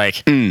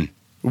 Like,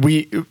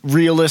 we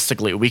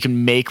realistically, we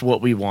can make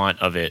what we want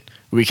of it.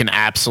 We can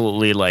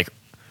absolutely,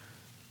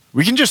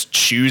 we can just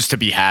choose to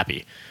be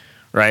happy,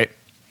 right?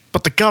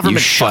 But the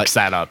government fucks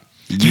that up.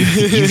 You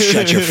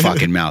shut your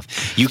fucking mouth.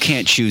 You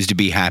can't choose to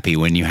be happy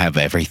when you have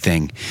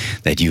everything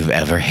that you've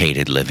ever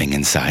hated living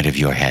inside of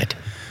your head.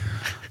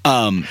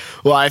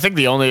 Well, I think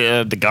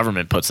the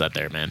government puts that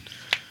there, man.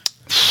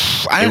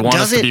 They They want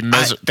us to be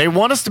they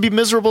want us to be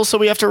miserable, so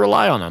we have to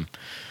rely on them.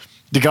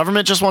 The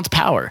government just wants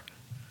power.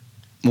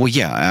 Well,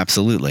 yeah,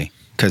 absolutely.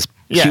 Because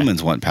Yeah.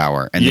 humans want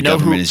power, and You the know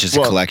government who- is just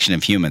a well, collection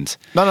of humans.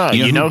 No.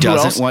 You know who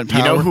doesn't else want power?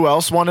 You know who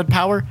else wanted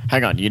power?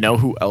 Hang on. You know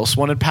who else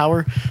wanted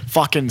power?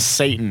 Fucking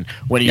Satan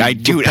when he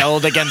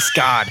rebelled against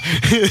God.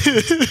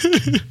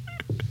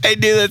 I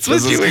knew that's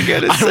what you were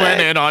gonna I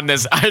went in on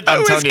this. I'm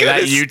was telling you,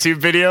 that gonna YouTube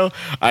video,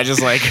 I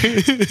just like.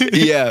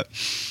 Yeah.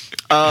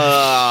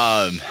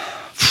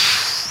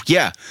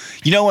 Yeah.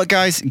 You know what,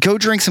 guys? Go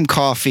drink some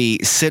coffee,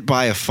 sit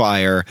by a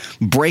fire,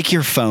 break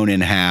your phone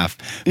in half,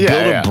 build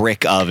a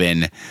brick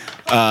oven.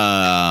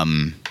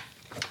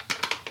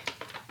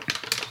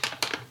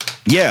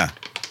 Yeah.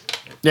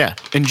 Yeah.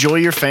 Enjoy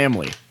your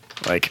family.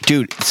 Like,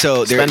 Dude,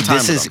 so Spend time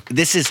with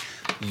this is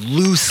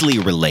loosely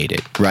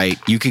related, right?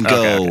 You can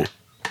go Okay.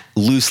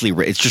 loosely.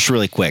 It's just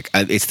really quick.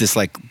 It's this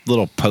like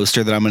little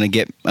poster that I'm gonna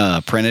get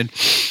printed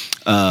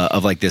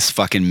of like this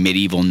fucking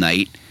medieval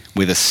knight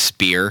with a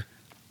spear,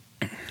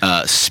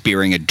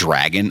 spearing a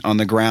dragon on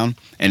the ground,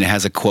 and it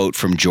has a quote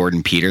from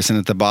Jordan Peterson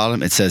at the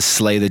bottom. It says,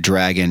 "Slay the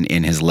dragon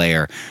in his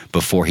lair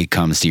before he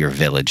comes to your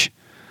village."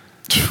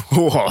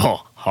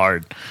 whoa,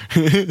 hard.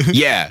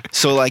 Yeah.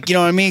 So like, you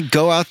know what I mean?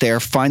 Go out there,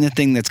 find the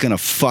thing that's gonna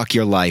fuck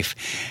your life,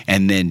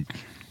 and then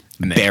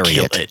bury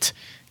kill it. it.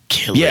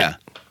 Kill Yeah.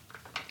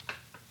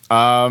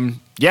 it.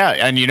 Yeah,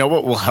 and you know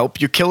what will help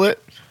you kill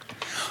it?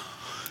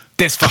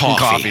 This fucking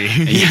coffee.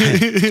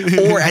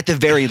 Yeah. Or at the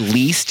very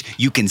least,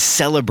 you can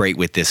celebrate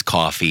with this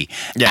coffee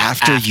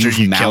after you've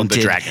you killed the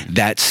mounted dragon.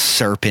 that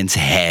serpent's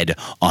head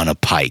on a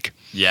pike.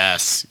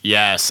 Yes,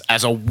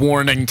 as a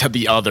warning to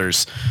the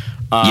others.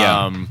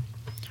 Yeah.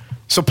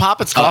 So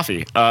Poppet's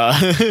coffee.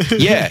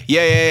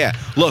 Yeah.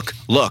 Look.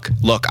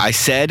 I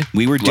said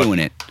we were doing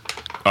it.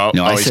 I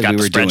he's said got we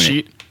the were doing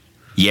spreadsheet. it.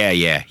 Yeah.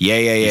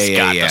 He's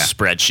got yeah. the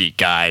spreadsheet,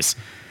 guys.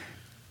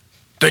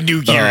 The new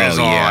year is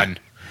yeah. on.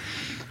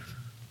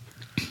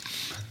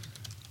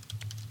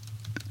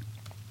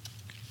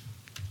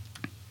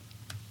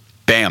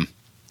 Bam.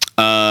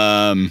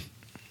 I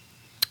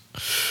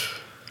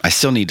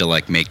still need to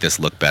like make this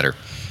look better.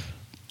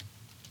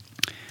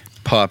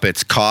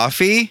 Puppets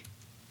coffee.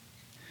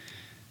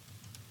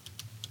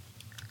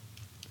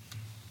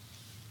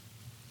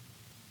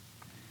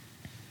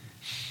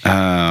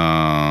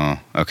 Oh,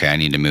 okay. I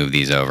need to move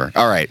these over.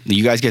 All right,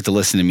 you guys get to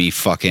listen to me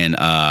fucking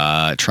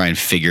try and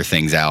figure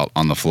things out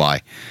on the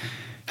fly.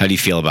 How do you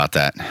feel about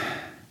that?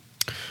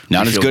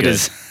 Not as good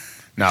as.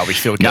 No, we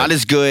feel good. Not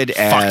as good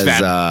Fuck as.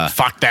 them.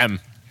 Fuck them.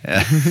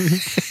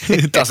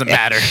 It doesn't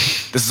matter.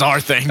 This is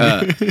our thing.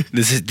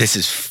 This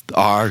is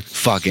our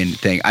fucking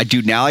thing.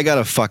 Now I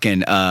gotta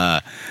fucking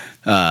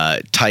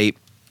type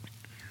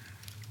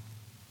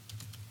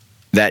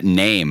that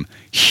name.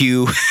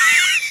 Hugh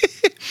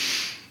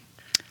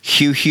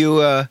Hue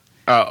Tenango.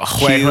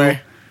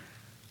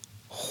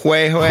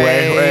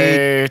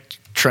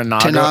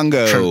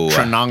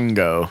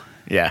 Tranongo.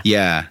 Yeah.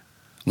 Yeah.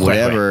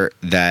 Whatever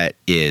that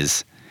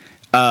is.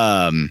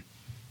 Wow,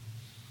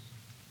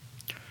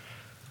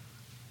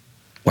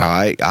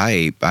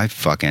 I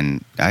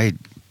fucking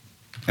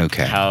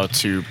okay. How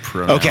to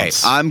pronounce? Okay,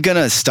 I'm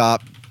gonna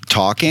stop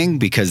talking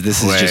because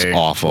this is just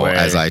awful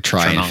as I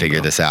try and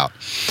figure this out.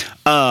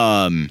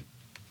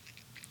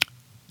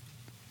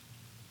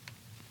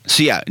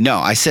 So yeah, no,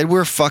 I said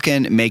we're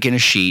fucking making a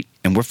sheet,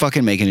 and we're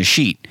fucking making a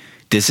sheet.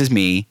 This is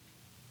me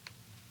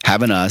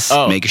having us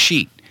make a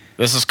sheet.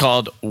 This is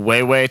called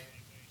Wewe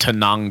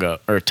Tenango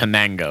or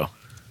Tenango.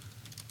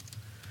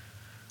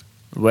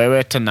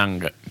 Wewe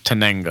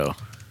Tenango.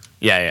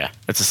 Yeah.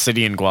 It's a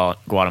city in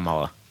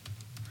Guatemala.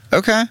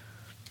 Okay.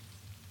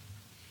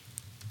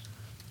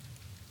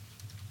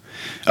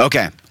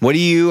 Okay. What are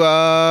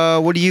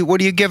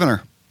you giving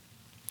her?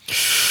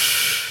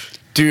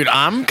 Dude,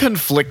 I'm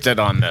conflicted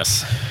on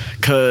this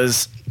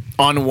because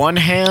on one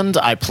hand,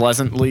 I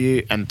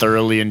pleasantly and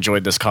thoroughly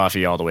enjoyed this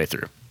coffee all the way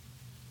through.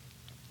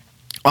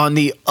 On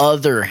the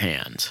other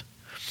hand,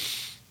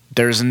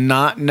 there's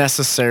not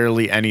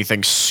necessarily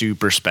anything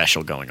super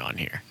special going on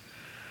here.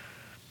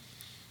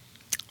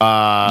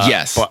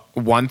 Yes. But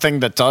one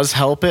thing that does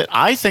help it,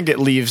 I think it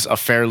leaves a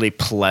fairly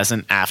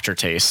pleasant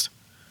aftertaste.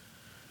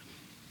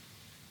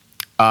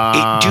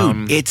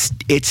 Dude,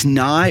 it's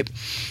not.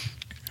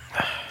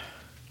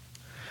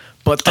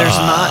 But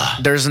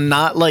there's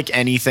not like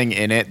anything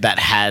in it that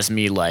has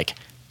me like,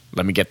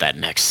 let me get that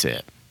next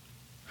sip.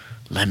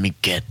 Let me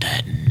get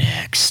that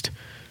next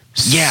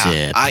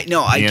sip. I get.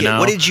 Know?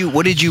 What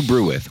did you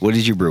brew with? What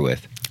did you brew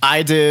with?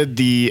 I did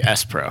the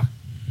S Pro.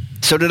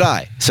 So did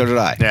I.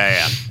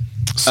 Yeah.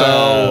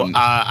 So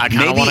I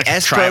kind of want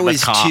to try it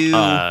with too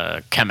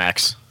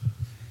Chemex.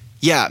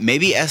 Yeah,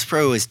 maybe S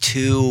Pro is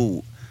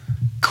too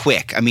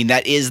quick. I mean,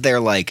 that is their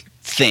like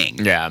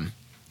thing. Yeah.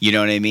 You know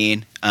what I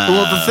mean?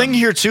 Well, the thing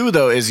here too,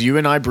 though, is you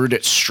and I brewed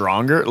it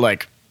stronger,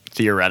 like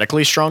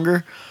theoretically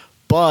stronger,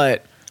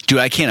 but dude,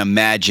 I can't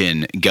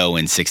imagine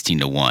going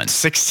 16-1.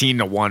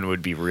 16-1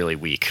 would be really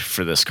weak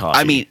for this coffee.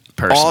 I mean,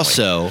 personally.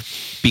 Also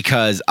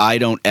because I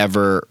don't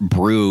ever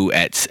brew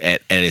at a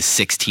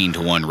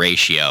 16-1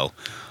 ratio.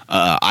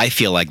 I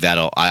feel like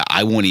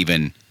I won't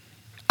even.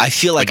 I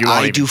feel like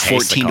I do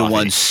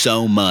 14-1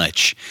 so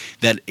much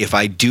that if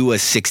I do a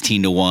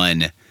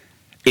 16-1,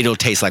 it'll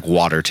taste like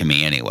water to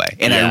me anyway.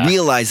 And I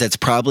realize that's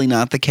probably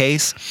not the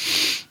case,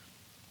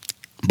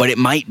 but it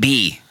might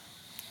be.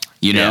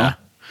 You know? Yeah.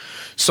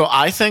 So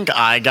I think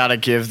I gotta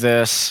give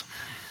this.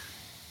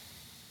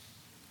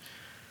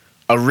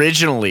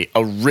 Originally,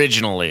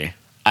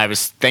 I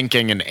was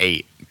thinking an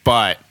 8,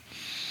 but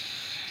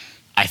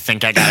I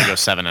think I gotta go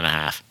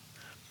 7.5.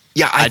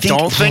 Yeah, I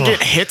don't think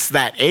it hits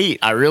that 8.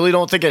 I really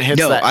don't think it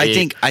hits that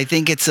 8. I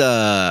think it's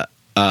so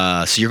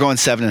you're going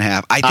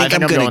 7.5. I think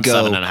I'm gonna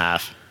go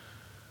 7.5.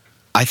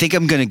 I think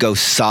I'm gonna go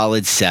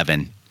solid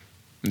 7.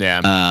 Yeah.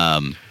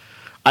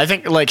 I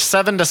think like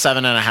 7 to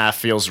 7.5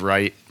 feels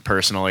right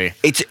personally.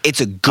 It's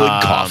a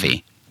good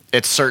coffee.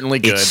 It's certainly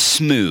good. It's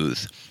smooth.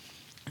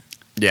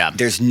 Yeah.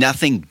 There's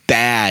nothing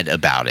bad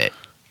about it.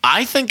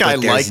 I think I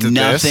liked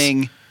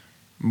this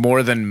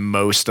more than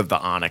most of the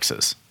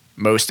Onyxes.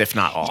 Most, if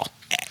not all.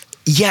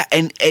 Yeah,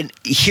 and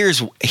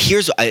here's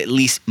at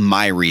least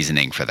my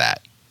reasoning for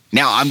that.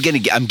 Now I'm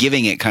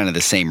giving it kind of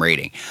the same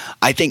rating.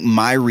 I think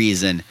my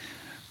reason,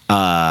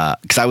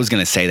 because I was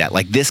gonna say that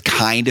like this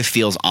kind of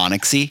feels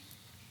Onyxy,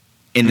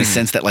 in the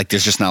sense that like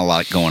there's just not a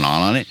lot going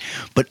on it.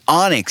 But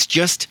Onyx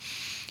just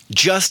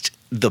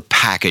the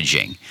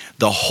packaging,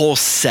 the whole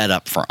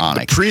setup for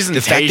Onyx,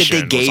 the fact that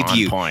they gave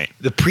you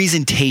the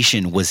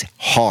presentation was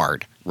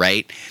hard.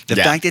 Right? The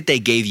fact that they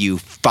gave you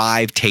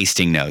 5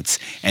 tasting notes,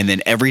 and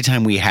then every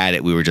time we had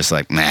it, we were just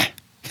like, nah.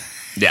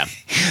 Yeah.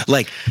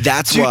 Like,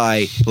 that's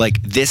why,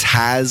 like, this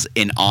has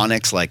an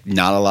Onyx, like,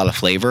 not a lot of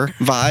flavor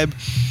vibe,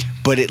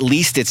 but at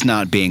least it's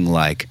not being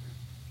like,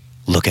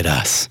 look at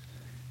us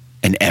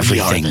and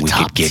everything we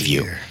could give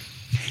you.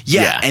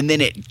 Yeah, and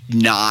then it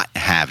not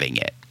having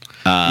it.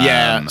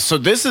 Yeah, so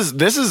this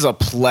is a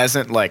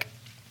pleasant, like,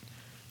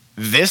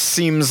 this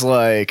seems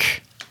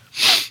like...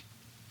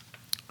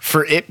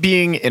 For it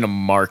being in a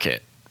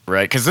market,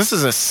 right? Because this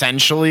is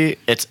essentially,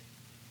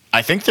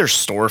 I think their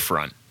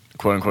storefront,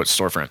 quote unquote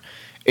storefront,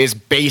 is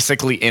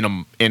basically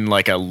in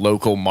like a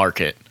local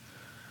market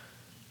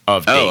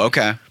of date. Oh,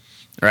 okay.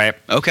 Right?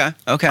 Okay.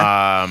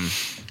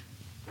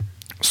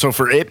 So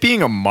for it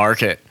being a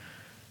market,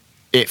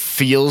 it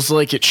feels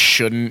like it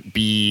shouldn't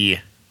be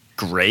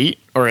great,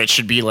 or it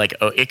should be like,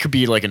 it could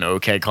be like an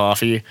okay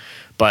coffee.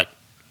 But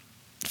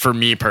for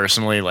me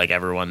personally, like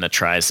everyone that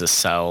tries to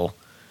sell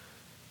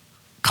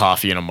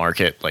coffee in a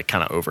market like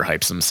kind of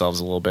overhypes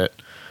themselves a little bit.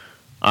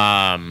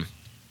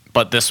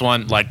 But this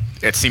one, like,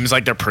 it seems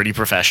like they're pretty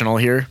professional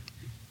here.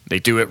 They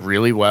do it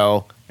really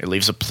well. It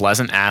leaves a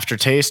pleasant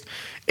aftertaste.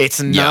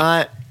 It's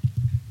not,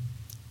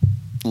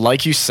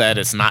 like you said,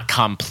 it's not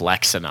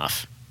complex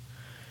enough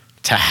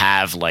to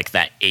have like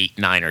that 8,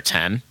 9, or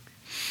 10.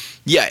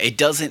 Yeah, it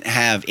doesn't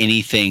have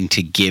anything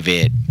to give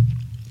it.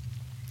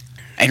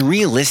 And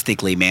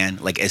realistically, man,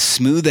 like as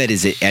smooth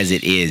as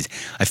it is,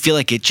 I feel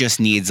like it just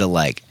needs a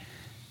like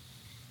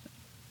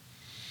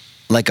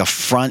like a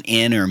front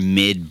end or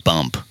mid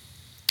bump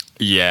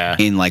Yeah.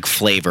 in like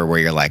flavor where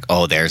you're like,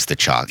 oh, there's the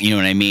chocolate. You know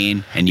what I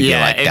mean? And you Yeah,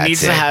 get like, it that's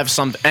needs it. to have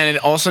some, and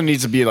it also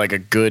needs to be like a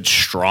good,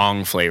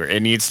 strong flavor.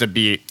 It needs to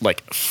be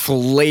like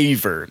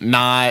flavor,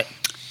 not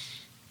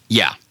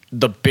Yeah.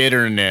 the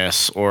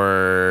bitterness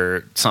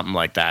or something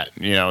like that,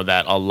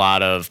 that a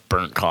lot of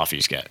burnt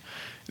coffees get.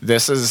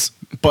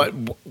 But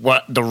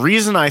what the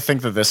reason I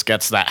think that this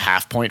gets that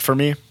half point for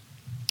me,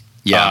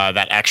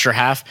 that extra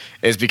half,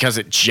 is because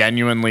it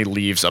genuinely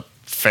leaves a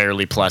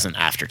fairly pleasant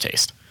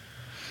aftertaste.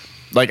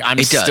 Like,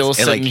 I'm still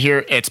sitting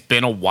here. It's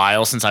been a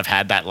while since I've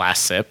had that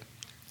last sip,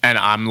 and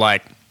I'm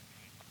like,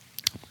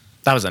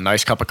 that was a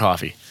nice cup of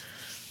coffee.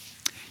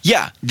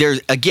 Yeah.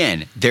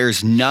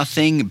 There's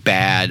nothing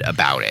bad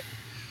about it.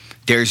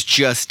 There's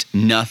just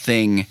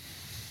nothing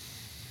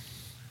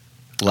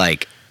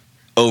like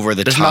over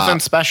the There's top. nothing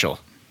special.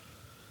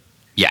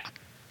 Yeah.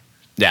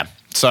 Yeah.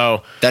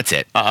 So That's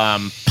it.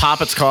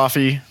 Poppet's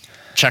Coffee,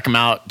 check them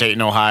out,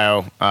 Dayton,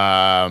 Ohio.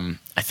 I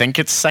think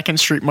it's 2nd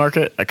Street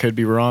Market. I could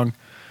be wrong.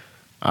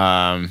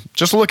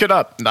 Just look it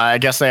up. I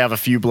guess they have a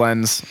few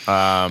blends.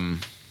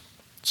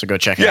 So go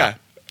check it out.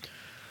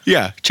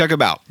 Yeah. Check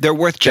them out. They're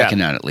worth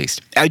checking out at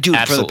least. I do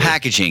Absolutely.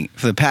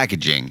 for the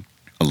packaging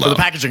alone. For the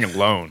packaging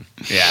alone.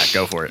 Yeah,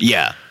 go for it.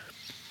 Yeah.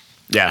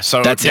 Yeah,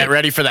 so That's get it.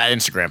 ready for that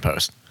Instagram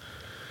post.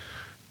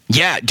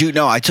 Yeah, dude,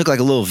 no, I took like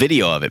a little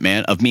video of it,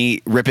 man, of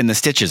me ripping the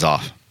stitches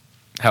off.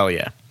 Hell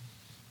yeah.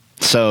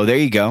 So there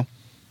you go.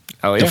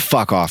 Hell The yeah.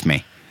 fuck off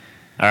me.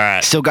 All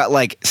right. Still got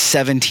like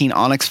 17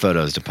 Onyx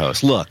photos to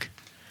post. Look,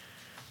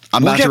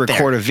 I'm We'll about to get there.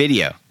 record a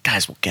video.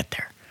 Guys, we'll get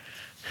there.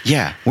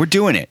 Yeah, we're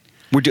doing it.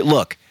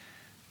 Look,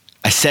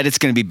 I said it's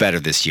going to be better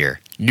this year.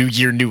 New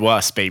year, new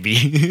us,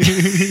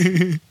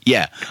 baby.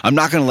 Yeah, I'm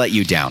not going to let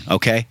you down,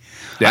 okay?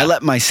 Yeah. I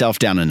let myself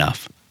down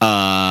enough.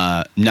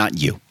 Not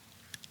you.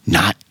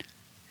 Not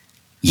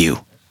you.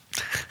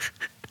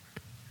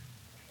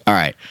 All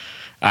right,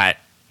 All right.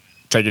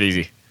 Take it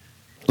easy.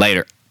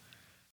 later.